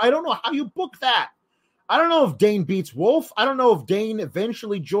intrigue there. I don't know how you book that. I don't know if Dane beats Wolf. I don't know if Dane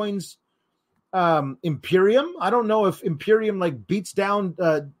eventually joins Imperium. I don't know if Imperium like beats down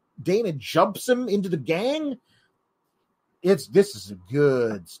Dane and jumps him into the gang. This is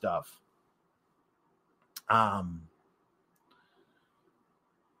good stuff. I'm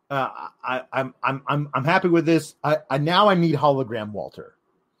happy with this. I need hologram Walter.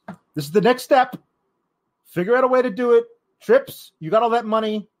 This is the next step. Figure out a way to do it. Trips, you got all that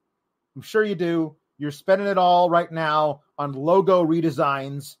money. I'm sure you do. You're spending it all right now logo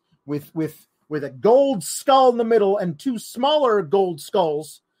redesigns with a gold skull in the middle and two smaller gold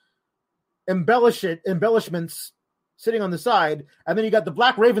skulls, embellishments sitting on the side, and then you got the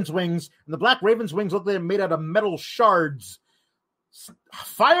Black Raven's wings, and the Black Raven's wings look like they're made out of metal shards.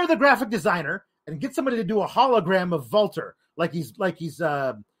 Fire the graphic designer and get somebody to do a hologram of Vulture, like he's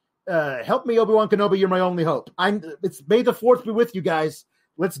help me, Obi-Wan Kenobi, you're my only hope. It's May the 4th be with you guys.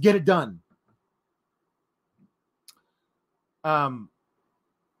 Let's get it done. Yeah,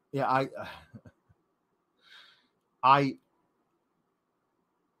 I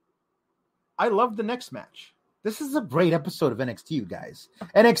love the next match. This is a great episode of NXT, you guys.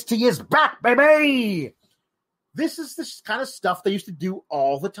 NXT is back, baby! This is the kind of stuff they used to do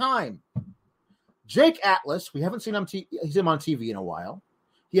all the time. Jake Atlas, we haven't seen him on TV in a while.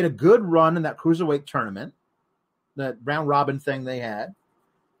 He had a good run in that Cruiserweight tournament, that round robin thing they had.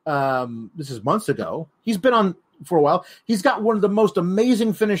 This is months ago. He's been on for a while. He's got one of the most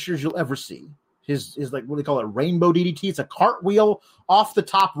amazing finishers you'll ever see. His like, what do they call it? Rainbow DDT. It's a cartwheel off the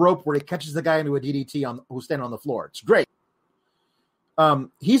top rope where he catches the guy into a DDT who's standing on the floor. It's great.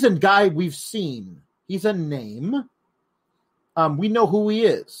 He's a guy we've seen. He's a name. We know who he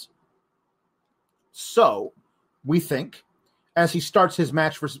is. So we think, as he starts his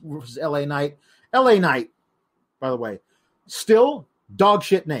match versus LA Knight, by the way, still dog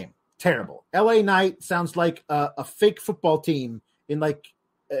shit name. Terrible. LA Knight sounds like a fake football team in like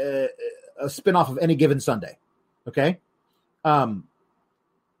a spinoff of Any Given Sunday. Okay.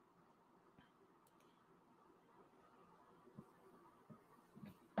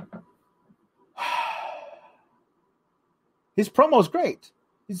 His promo is great.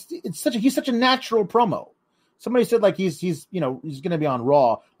 He's such a natural promo. Somebody said like he's going to be on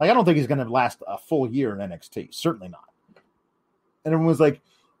Raw. Like, I don't think he's going to last a full year in NXT. Certainly not. And everyone was like,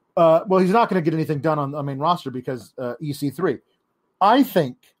 well, he's not going to get anything done on the main roster because EC3. I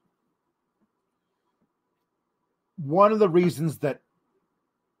think one of the reasons that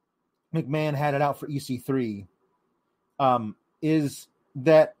McMahon had it out for EC3 is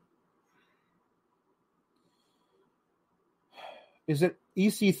that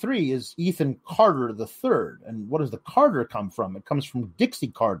EC3 is Ethan Carter III. And what does the Carter come from? It comes from Dixie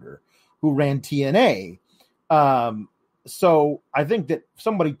Carter, who ran TNA. So I think that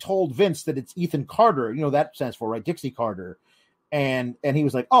somebody told Vince that it's Ethan Carter. You know, that stands for, right? Dixie Carter. And he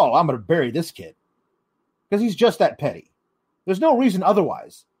was like, oh, I'm going to bury this kid. Because he's just that petty. There's no reason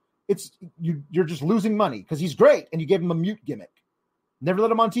otherwise. It's you're just losing money because he's great and you gave him a mute gimmick. Never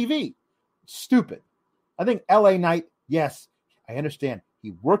let him on TV. Stupid. I think LA Knight, yes, I understand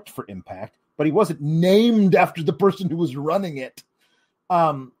he worked for Impact, but he wasn't named after the person who was running it.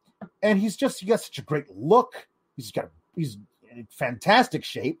 And he got such a great look. He's in fantastic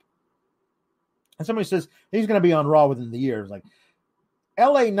shape. And somebody says he's going to be on Raw within the year. Like,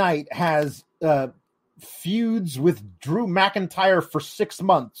 LA Knight has feuds with Drew McIntyre for 6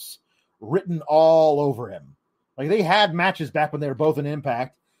 months written all over him. Like, they had matches back when they were both in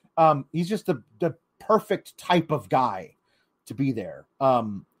Impact. He's just the perfect type of guy to be there.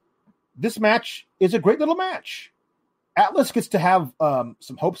 This match is a great little match. Atlas gets to have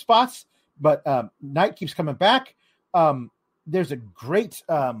some hope spots, but Knight keeps coming back. There's a great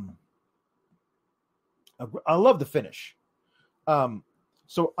I love the finish.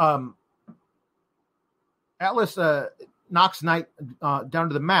 Atlas knocks Knight down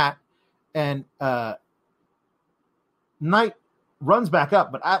to the mat, and Knight runs back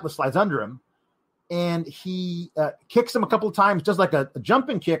up, but Atlas slides under him, and he kicks him a couple of times, does like a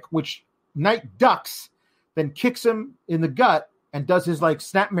jumping kick, which Knight ducks, then kicks him in the gut, and does his like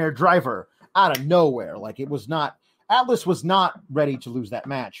snapmare driver out of nowhere. Like, Atlas was not ready to lose that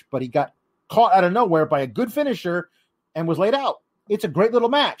match, but he got caught out of nowhere by a good finisher and was laid out. It's a great little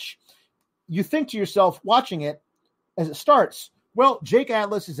match. You think to yourself, watching it as it starts, well, Jake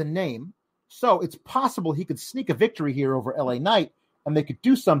Atlas is a name, so it's possible he could sneak a victory here over LA Knight, and they could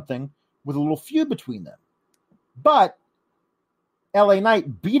do something with a little feud between them. But LA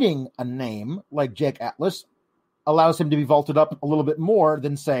Knight beating a name like Jake Atlas allows him to be vaulted up a little bit more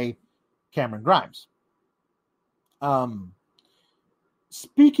than, say, Cameron Grimes.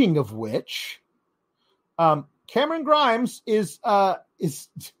 Speaking of which, Cameron Grimes is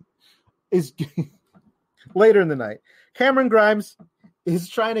later in the night. Cameron Grimes is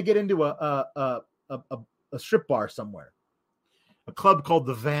trying to get into a strip bar somewhere, a club called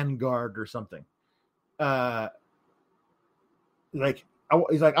the Vanguard or something. He's like,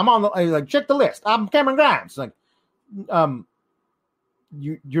 he's like, check the list. I'm Cameron Grimes. Like,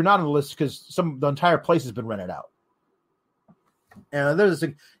 you're not on the list because the entire place has been rented out. And there's this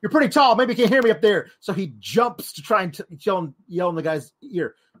thing, you're pretty tall. Maybe you can't hear me up there. So he jumps to try and yell in the guy's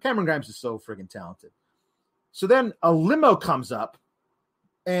ear. Cameron Grimes is so friggin' talented. So then a limo comes up,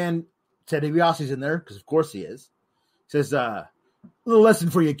 and Ted DiBiase's in there, because of course he is. Says, a little lesson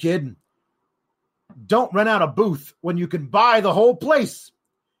for you, kid. Don't rent out a booth when you can buy the whole place.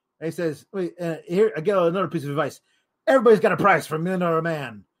 And he says, wait, here, I get another piece of advice. Everybody's got a price for $1 million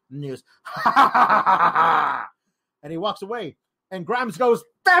man. And he goes, ha, ha, ha, ha, ha, ha. And he walks away. And Grimes goes,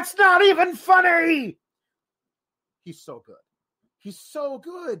 that's not even funny. He's so good. He's so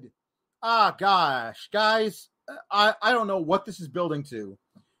good. Gosh, guys, I don't know what this is building to,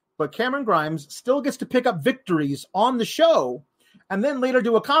 but Cameron Grimes still gets to pick up victories on the show and then later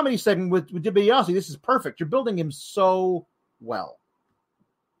do a comedy segment with DiBiase. This is perfect. You're building him so well.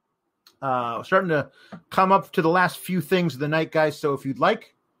 Starting to come up to the last few things of the night, guys. So if you'd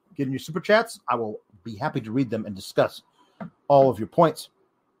like, get in your super chats. I will be happy to read them and discuss all of your points.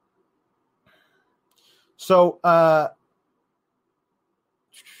 So,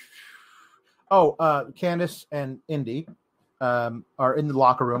 Candice and Indy are in the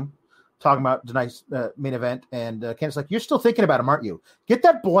locker room talking about tonight's main event. And Candice like, you're still thinking about him, aren't you? Get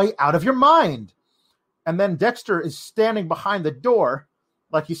that boy out of your mind. And then Dexter is standing behind the door,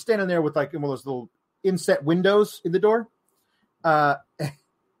 like he's standing there with like one of those little inset windows in the door.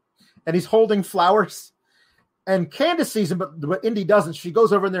 And he's holding flowers. And Candice sees him, but Indy doesn't. She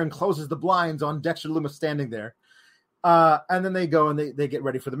goes over in there and closes the blinds on Dexter Lumis standing there. And then they go and they get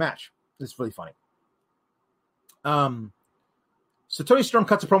ready for the match. It's really funny. So Tony Storm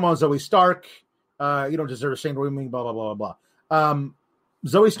cuts a promo on Zoe Stark. You don't deserve a shame rooming, blah, blah, blah, blah, blah.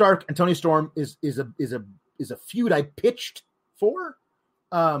 Zoe Stark and Tony Storm is a feud I pitched for.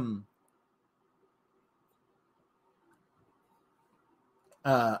 And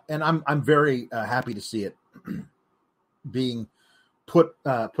I'm very happy to see it being put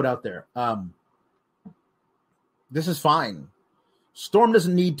out there. This is fine. Storm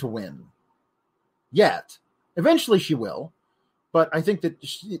doesn't need to win yet. Eventually she will, but I think that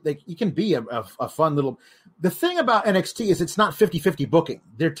you can be a fun little. The thing about NXT is it's not 50-50 booking.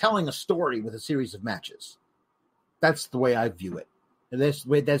 They're telling a story with a series of matches. That's the way I view it. And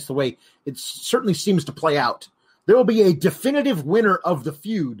that's the way it certainly seems to play out. There will be a definitive winner of the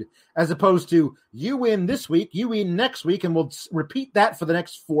feud, as opposed to you win this week, you win next week, and we'll repeat that for the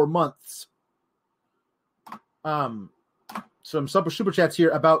next 4 months. Some super chats here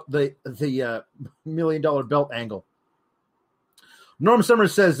about the $1 million belt angle. Norm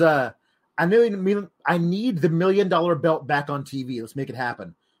Summers says, I need the $1 million belt back on TV. Let's make it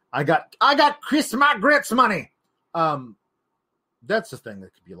happen. I got Chris McGrit's money. That's the thing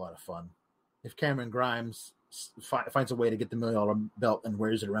that could be a lot of fun. If Cameron Grimes finds a way to get the $1 million belt and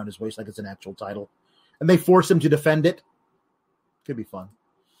wears it around his waist like it's an actual title, and they force him to defend it, could be fun.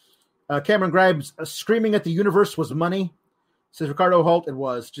 Cameron Grimes screaming at the universe was money. Says Ricardo Holt, it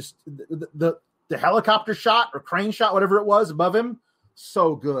was just the helicopter shot or crane shot, whatever it was above him.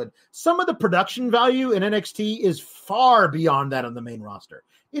 So good. Some of the production value in NXT is far beyond that on the main roster.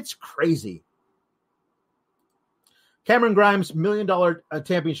 It's crazy. Cameron Grimes, $1 million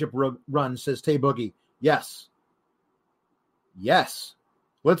championship run, says Tay Boogie. Yes.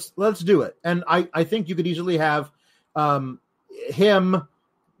 Let's do it. And I think you could easily have him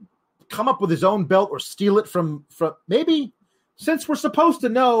come up with his own belt or steal it from maybe, since we're supposed to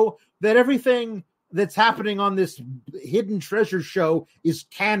know that everything that's happening on this hidden treasure show is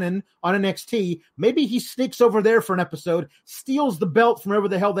canon on NXT, maybe he sneaks over there for an episode, steals the belt from wherever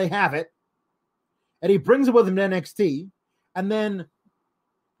the hell they have it, and he brings it with him to NXT, and then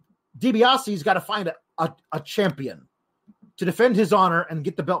DiBiase's got to find a champion to defend his honor and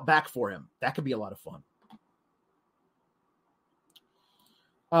get the belt back for him. That could be a lot of fun.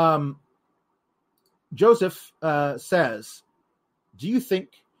 Joseph says, do you think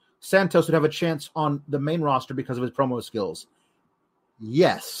Santos would have a chance on the main roster because of his promo skills?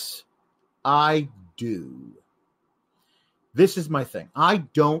 Yes, I do. This is my thing. I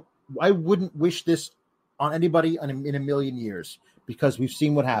wouldn't wish this on anybody in a million years because we've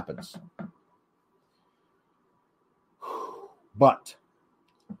seen what happens. But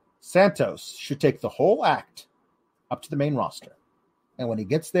Santos should take the whole act up to the main roster. And when he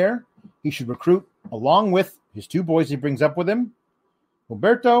gets there, he should recruit, along with his 2 boys he brings up with him,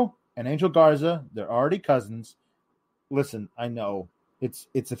 Humberto and Angel Garza. They're already cousins. Listen, I know it's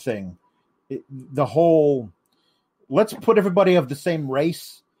a thing. The whole let's put everybody of the same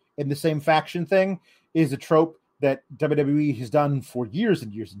race in the same faction thing is a trope that WWE has done for years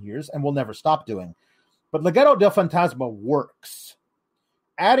and years and years and will never stop doing. But Legado del Fantasma works.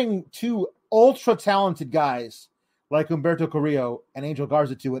 Adding 2 ultra-talented guys like Humberto Carrillo and Angel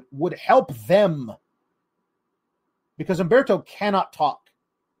Garza to it would help them. Because Humberto cannot talk.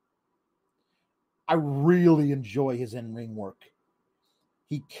 I really enjoy his in-ring work.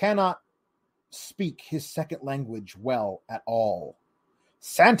 He cannot speak his second language well at all.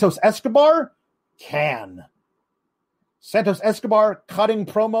 Santos Escobar can. Santos Escobar cutting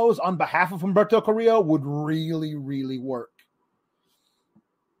promos on behalf of Humberto Carrillo would really, really work.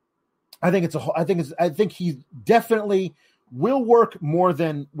 I think he definitely will work more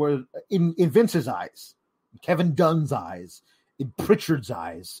than where in Vince's eyes, Kevin Dunn's eyes, in Pritchard's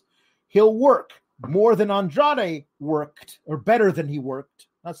eyes. He'll work more than Andrade worked, or better than he worked.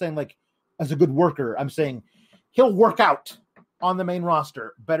 I'm not saying like as a good worker. I'm saying he'll work out on the main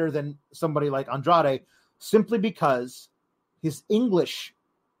roster better than somebody like Andrade, simply because his English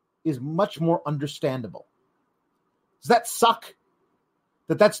is much more understandable. Does that suck?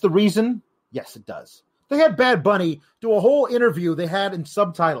 That's the reason? Yes, it does. They had Bad Bunny do a whole interview they had in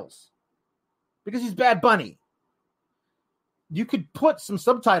subtitles because he's Bad Bunny. You could put some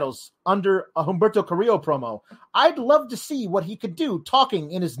subtitles under a Humberto Carrillo promo. I'd love to see what he could do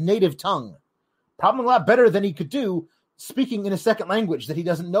talking in his native tongue. Probably a lot better than he could do speaking in a second language that he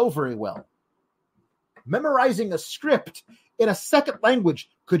doesn't know very well. Memorizing a script in a second language.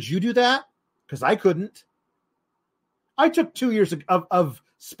 Could you do that? Because I couldn't. I took 2 years of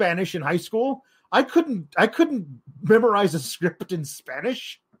Spanish in high school. I couldn't memorize a script in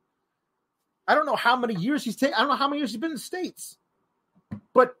Spanish. I don't know how many years he's taken. I don't know how many years he's been in the States,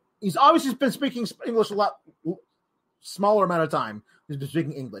 but he's obviously been speaking English a lot smaller amount of time. He's been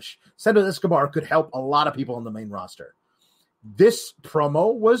speaking English. Santos Escobar could help a lot of people on the main roster. This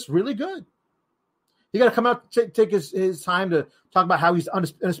promo was really good. He got to come out, take his time to talk about how he's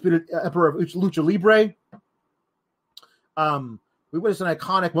undisputed emperor of Lucha Libre. We witnessed an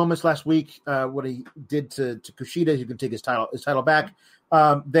iconic moments last week. What he did to Kushida. He can take his title back.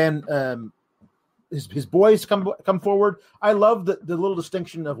 Then his boys come forward. I love the little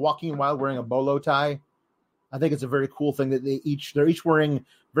distinction of Joaquin Wilde wearing a bolo tie. I think it's a very cool thing that they're each wearing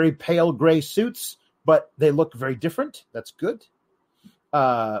very pale gray suits, but they look very different. That's good.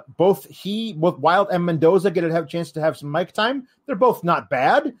 Both Wilde and Mendoza get to have a chance to have some mic time. They're both not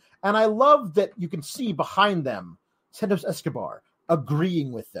bad, and I love that you can see behind them Santos Escobar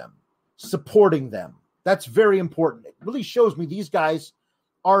agreeing with them, supporting them. That's very important. It really shows me these guys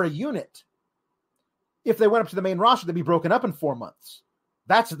are a unit. If they went up to the main roster, they'd be broken up in 4 months.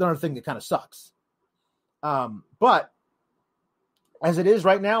 That's another thing that kind of sucks. But as it is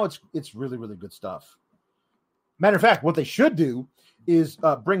right now, it's really, really good stuff. Matter of fact, what they should do is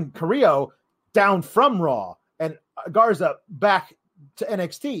bring Carrillo down from Raw and Garza back to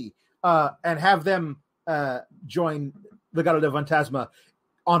NXT and have them join Legado del Fantasma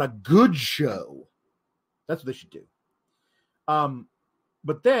on a good show. That's what they should do.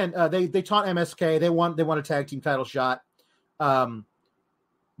 But then they taunt MSK. They want a tag team title shot.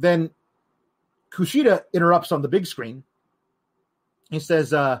 Then Kushida interrupts on the big screen. He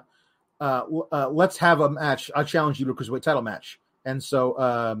says, let's have a match. I'll challenge you to a cruiserweight title match. And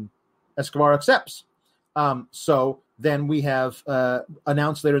so Escobar accepts. So then we have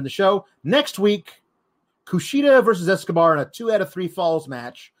announced later in the show, next week, Kushida versus Escobar in a 2 out of 3 falls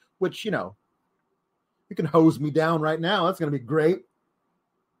match, which, you can hose me down right now. That's going to be great.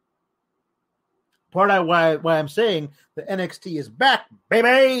 Part of why I'm saying the NXT is back,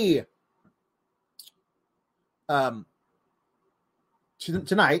 baby.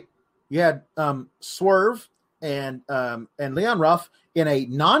 Tonight, you had Swerve and Leon Ruff in a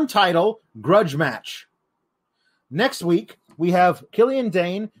non-title grudge match. Next week, we have Killian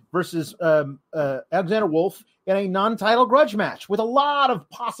Dane versus Alexander Wolf in a non-title grudge match with a lot of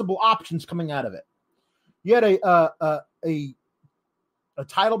possible options coming out of it. You had a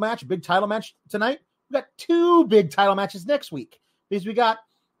title match, a big title match tonight. We got 2 big title matches next week because we got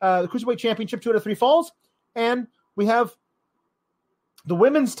the Cruiserweight Championship 2 out of 3 falls, and we have the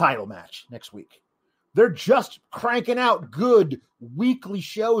women's title match next week. They're just cranking out good weekly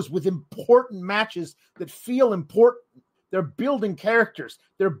shows with important matches that feel important. They're building characters.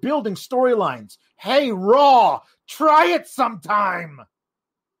 They're building storylines. Hey, Raw, try it sometime.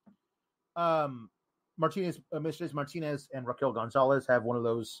 Mercedes Martinez and Raquel Gonzalez have one of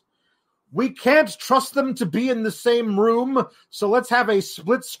those. We can't trust them to be in the same room, so let's have a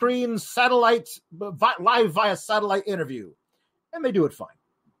split screen satellite, live via satellite interview. And they do it fine.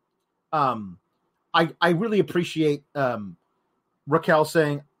 I really appreciate Raquel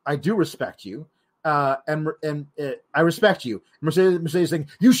saying, I do respect you. And I respect you. Mercedes saying,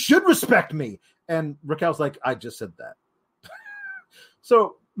 you should respect me. And Raquel's like, I just said that.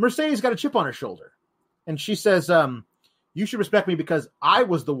 So Mercedes got a chip on her shoulder. And she says, you should respect me because I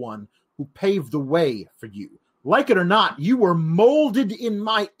was the one who paved the way for you. Like it or not, you were molded in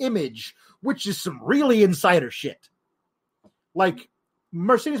my image, which is some really insider shit. Like,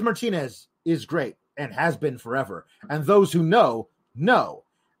 Mercedes Martinez is great and has been forever. And those who know.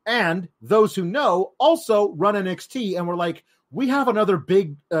 And those who know also run NXT and were like, we have another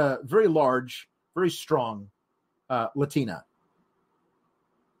big, very large, very strong Latina.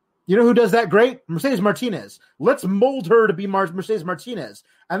 You know who does that great? Mercedes Martinez. Let's mold her to be Mercedes Martinez.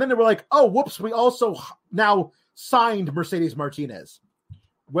 And then they were like, oh, whoops, we also now signed Mercedes Martinez.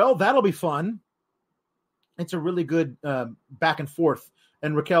 Well, that'll be fun. It's a really good back and forth.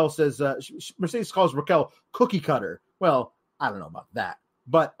 And Raquel says, Mercedes calls Raquel cookie cutter. Well, I don't know about that.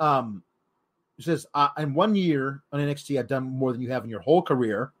 But she says, in 1 year on NXT, I've done more than you have in your whole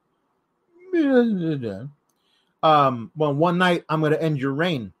career. Well, one night, I'm going to end your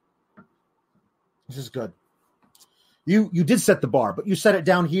reign. This is good. You did set the bar, but you set it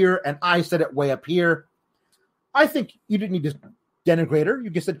down here, and I set it way up here. I think you didn't need to denigrate her. You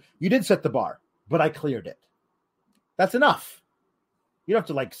just said, you did set the bar, but I cleared it. That's enough. You don't have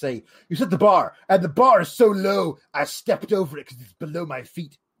to, like, say, you set the bar, and the bar is so low, I stepped over it because it's below my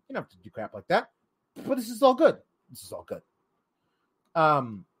feet. You don't have to do crap like that. But this is all good.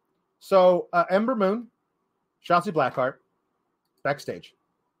 So Ember Moon, Shotzi Blackheart, backstage.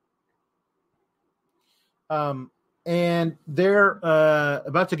 And they're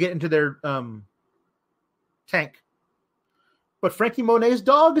about to get into their tank. But Frankie Monet's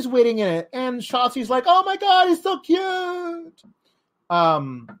dog is waiting in it, and Shotzi's like, oh my God, he's so cute.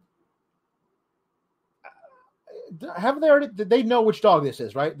 Haven't they already? They know which dog this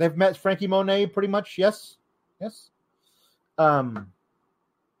is, right? They've met Frankie Monet pretty much. Yes. But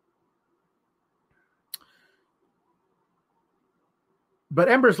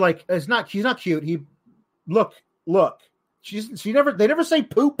Ember's like, she's not cute. Look. They never say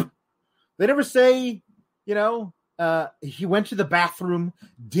poop. They never say, he went to the bathroom,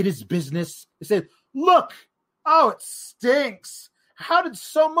 did his business. They said, look, oh, it stinks. How did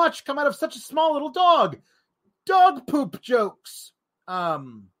so much come out of such a small little dog? Dog poop jokes.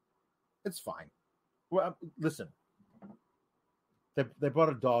 It's fine. Well, listen. They brought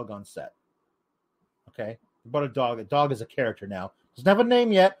a dog on set. Okay? They brought a dog. A dog is a character now. Doesn't have a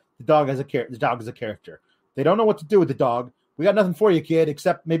name yet. The dog is a character. They don't know what to do with the dog. We got nothing for you, kid,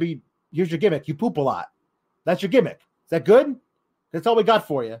 except maybe here's your gimmick. You poop a lot. That's your gimmick. Is that good? That's all we got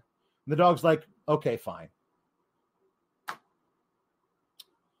for you. And the dog's like, okay, fine.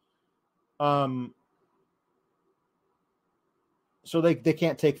 So they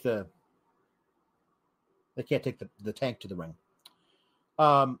can't take the tank to the ring.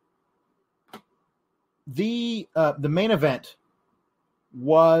 The main event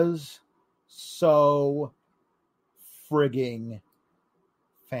was so frigging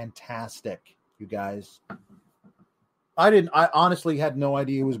fantastic, you guys. I honestly had no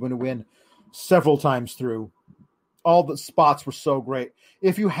idea who was going to win several times through. All the spots were so great.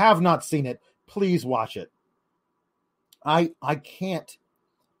 If you have not seen it, please watch it. I can't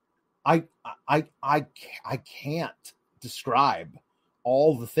describe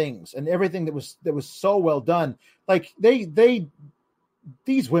all the things and everything that was so well done. Like these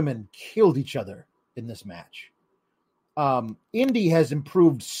women killed each other in this match. Indy has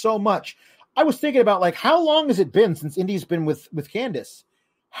improved so much. I was thinking about, like, how long has it been since Indy's been with Candice?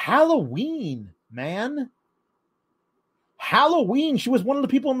 Halloween, man. Halloween. She was one of the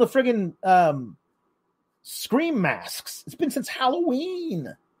people in the friggin' Scream masks. It's been since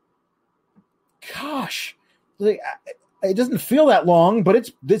Halloween. Gosh. It doesn't feel that long, but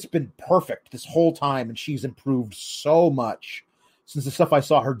it's been perfect this whole time, and she's improved so much since the stuff I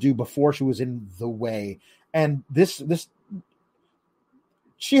saw her do before she was in The Way. And this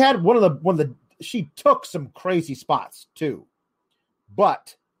she had one of the she took some crazy spots too.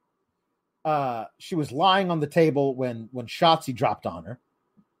 But she was lying on the table when Shotzi dropped on her.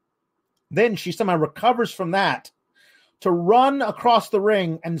 Then she somehow recovers from that to run across the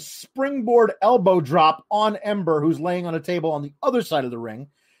ring and springboard elbow drop on Ember, who's laying on a table on the other side of the ring.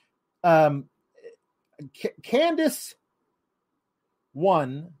 Candice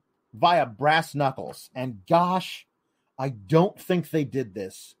won via brass knuckles. And gosh, I don't think they did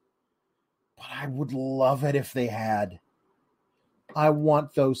this, but I would love it if they had. I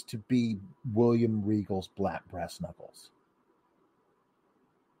want those to be William Regal's black brass knuckles.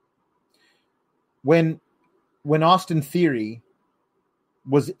 When Austin Theory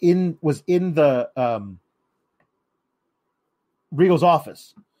was in the Regal's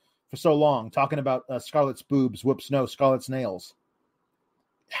office for so long, talking about Scarlett's boobs, whoops, no, Scarlett's nails.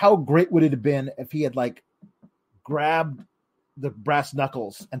 how great would it have been if he had like grabbed the brass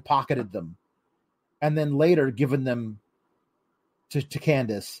knuckles and pocketed them, and then later given them to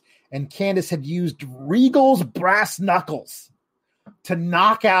Candice, and Candice had used Regal's brass knuckles to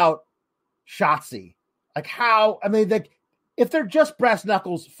knock out Shotzi. Like how? I mean, like if they're just brass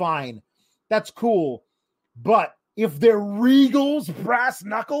knuckles, fine, that's cool. But if they're Regal's brass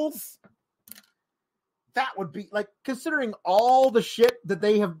knuckles, that would be like, considering all the shit that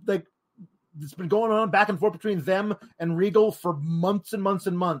they have, like, it's been going on back and forth between them and Regal for months and months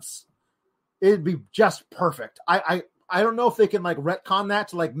and months. It'd be just perfect. I don't know if they can like retcon that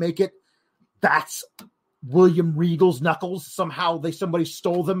to like make it that's William Regal's knuckles. Somehow somebody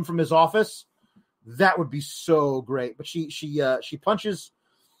stole them from his office. That would be so great. But she punches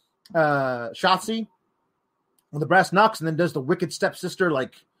Shotzi with the brass knucks and then does the wicked stepsister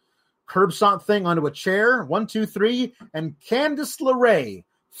like curb stomp thing onto a chair. 1, 2, 3, and Candice LeRae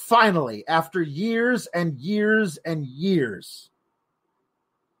finally, after years and years and years,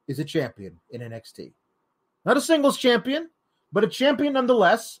 is a champion in NXT. Not a singles champion, but a champion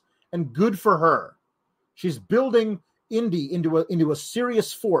nonetheless, and good for her. She's building Indy into a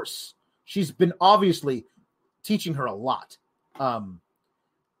serious force. She's been obviously teaching her a lot. I'm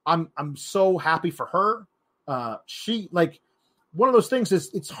so happy for her. She, like, one of those things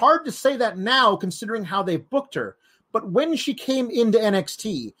is it's hard to say that now considering how they booked her. But when she came into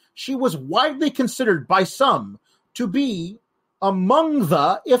NXT, she was widely considered by some to be among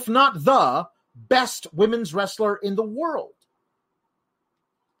the, if not the, best women's wrestler in the world.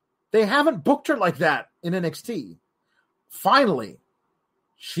 They haven't booked her like that in NXT. Finally,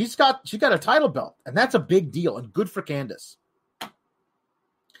 she got a title belt, and that's a big deal, and good for Candice.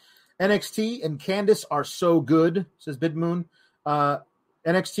 NXT and Candice are so good, says Bid Moon.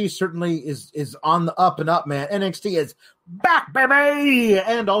 NXT certainly is on the up and up, man. NXT is back, baby!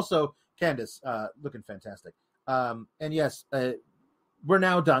 And also, Candice, looking fantastic. And yes, we're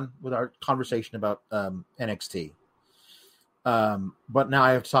now done with our conversation about NXT. But now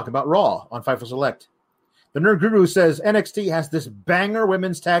I have to talk about Raw on Fightful Select. The Nerd Guru says NXT has this banger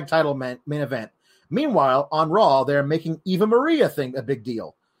women's tag title main event. Meanwhile, on Raw, they're making Eva Marie a big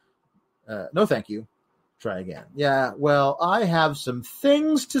deal. No, thank you. Try again. Yeah, well, I have some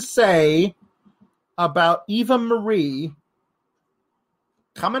things to say about Eva Marie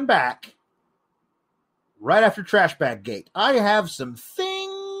coming back right after Trash Bag Gate. I have some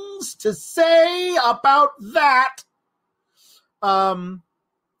things to say about that. So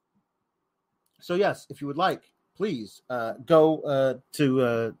yes, if you would like, please go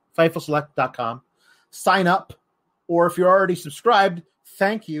to FightfulSelect.com, sign up, or if you're already subscribed,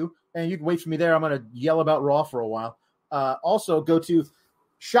 thank you. And you can wait for me there. I'm going to yell about Raw for a while. Also, go to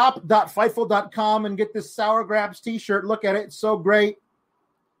shop.fightful.com and get this Sour Grabs t-shirt. Look at it. It's so great.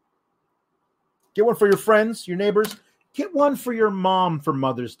 Get one for your friends, your neighbors. Get one for your mom for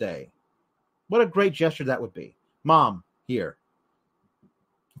Mother's Day. What a great gesture that would be. Mom, here.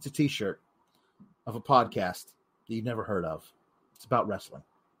 It's a t-shirt of a podcast that you've never heard of. It's about wrestling.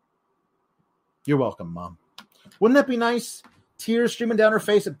 You're welcome, Mom. Wouldn't that be nice? Tears streaming down her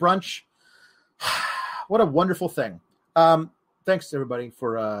face at brunch. What a wonderful thing. Thanks, everybody,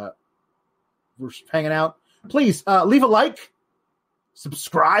 for hanging out. Please leave a like.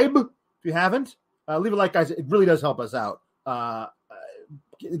 Subscribe if you haven't. Leave a like, guys. It really does help us out.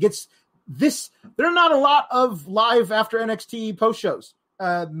 It gets this. There are not a lot of live after NXT post shows.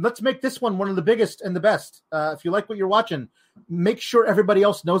 Let's make this one of the biggest and the best. If you like what you're watching, make sure everybody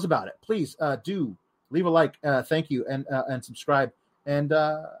else knows about it. Please do. Leave a like, thank you, and subscribe. And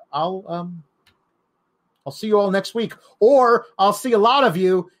I'll see you all next week. Or I'll see a lot of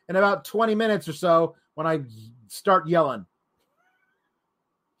you in about 20 minutes or so when I start yelling.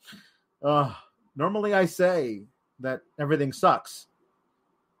 Normally I say that everything sucks.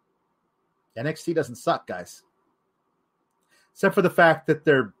 NXT doesn't suck, guys. Except for the fact that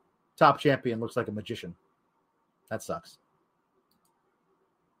their top champion looks like a magician. That sucks.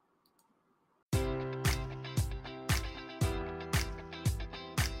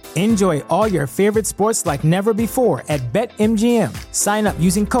 Enjoy all your favorite sports like never before at BetMGM. Sign up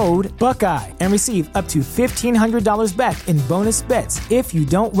using code Buckeye and receive up to $1,500 back in bonus bets if you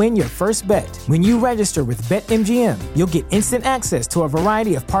don't win your first bet. When you register with BetMGM, you'll get instant access to a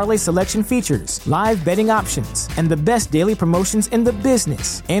variety of parlay selection features, live betting options, and the best daily promotions in the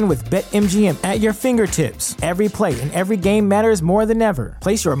business. And with BetMGM at your fingertips, every play and every game matters more than ever.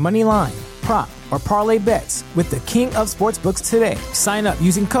 Place your money line, prop, or parlay bets with the king of sportsbooks today. Sign up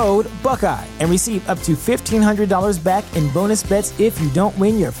using code Buckeye and receive up to $1,500 back in bonus bets if you don't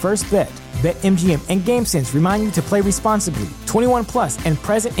win your first bet. BetMGM and GameSense remind you to play responsibly. 21 plus and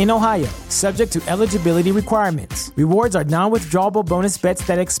present in Ohio, subject to eligibility requirements. Rewards are non-withdrawable bonus bets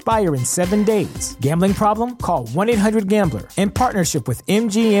that expire in 7 days. Gambling problem? Call 1-800-GAMBLER. In partnership with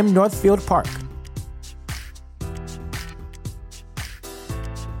MGM Northfield Park.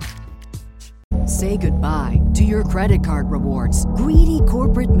 Say goodbye to your credit card rewards. Greedy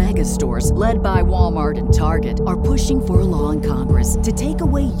corporate mega stores, led by Walmart and Target, are pushing for a law in Congress to take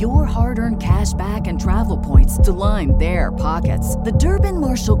away your hard-earned cash back and travel points to line their pockets. The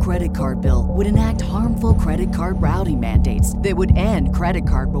Durbin-Marshall credit card bill would enact harmful credit card routing mandates that would end credit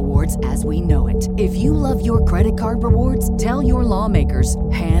card rewards as we know it. If you love your credit card rewards, tell your lawmakers,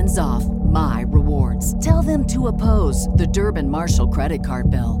 hands off my rewards. Tell them to oppose the Durbin-Marshall credit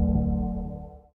card bill.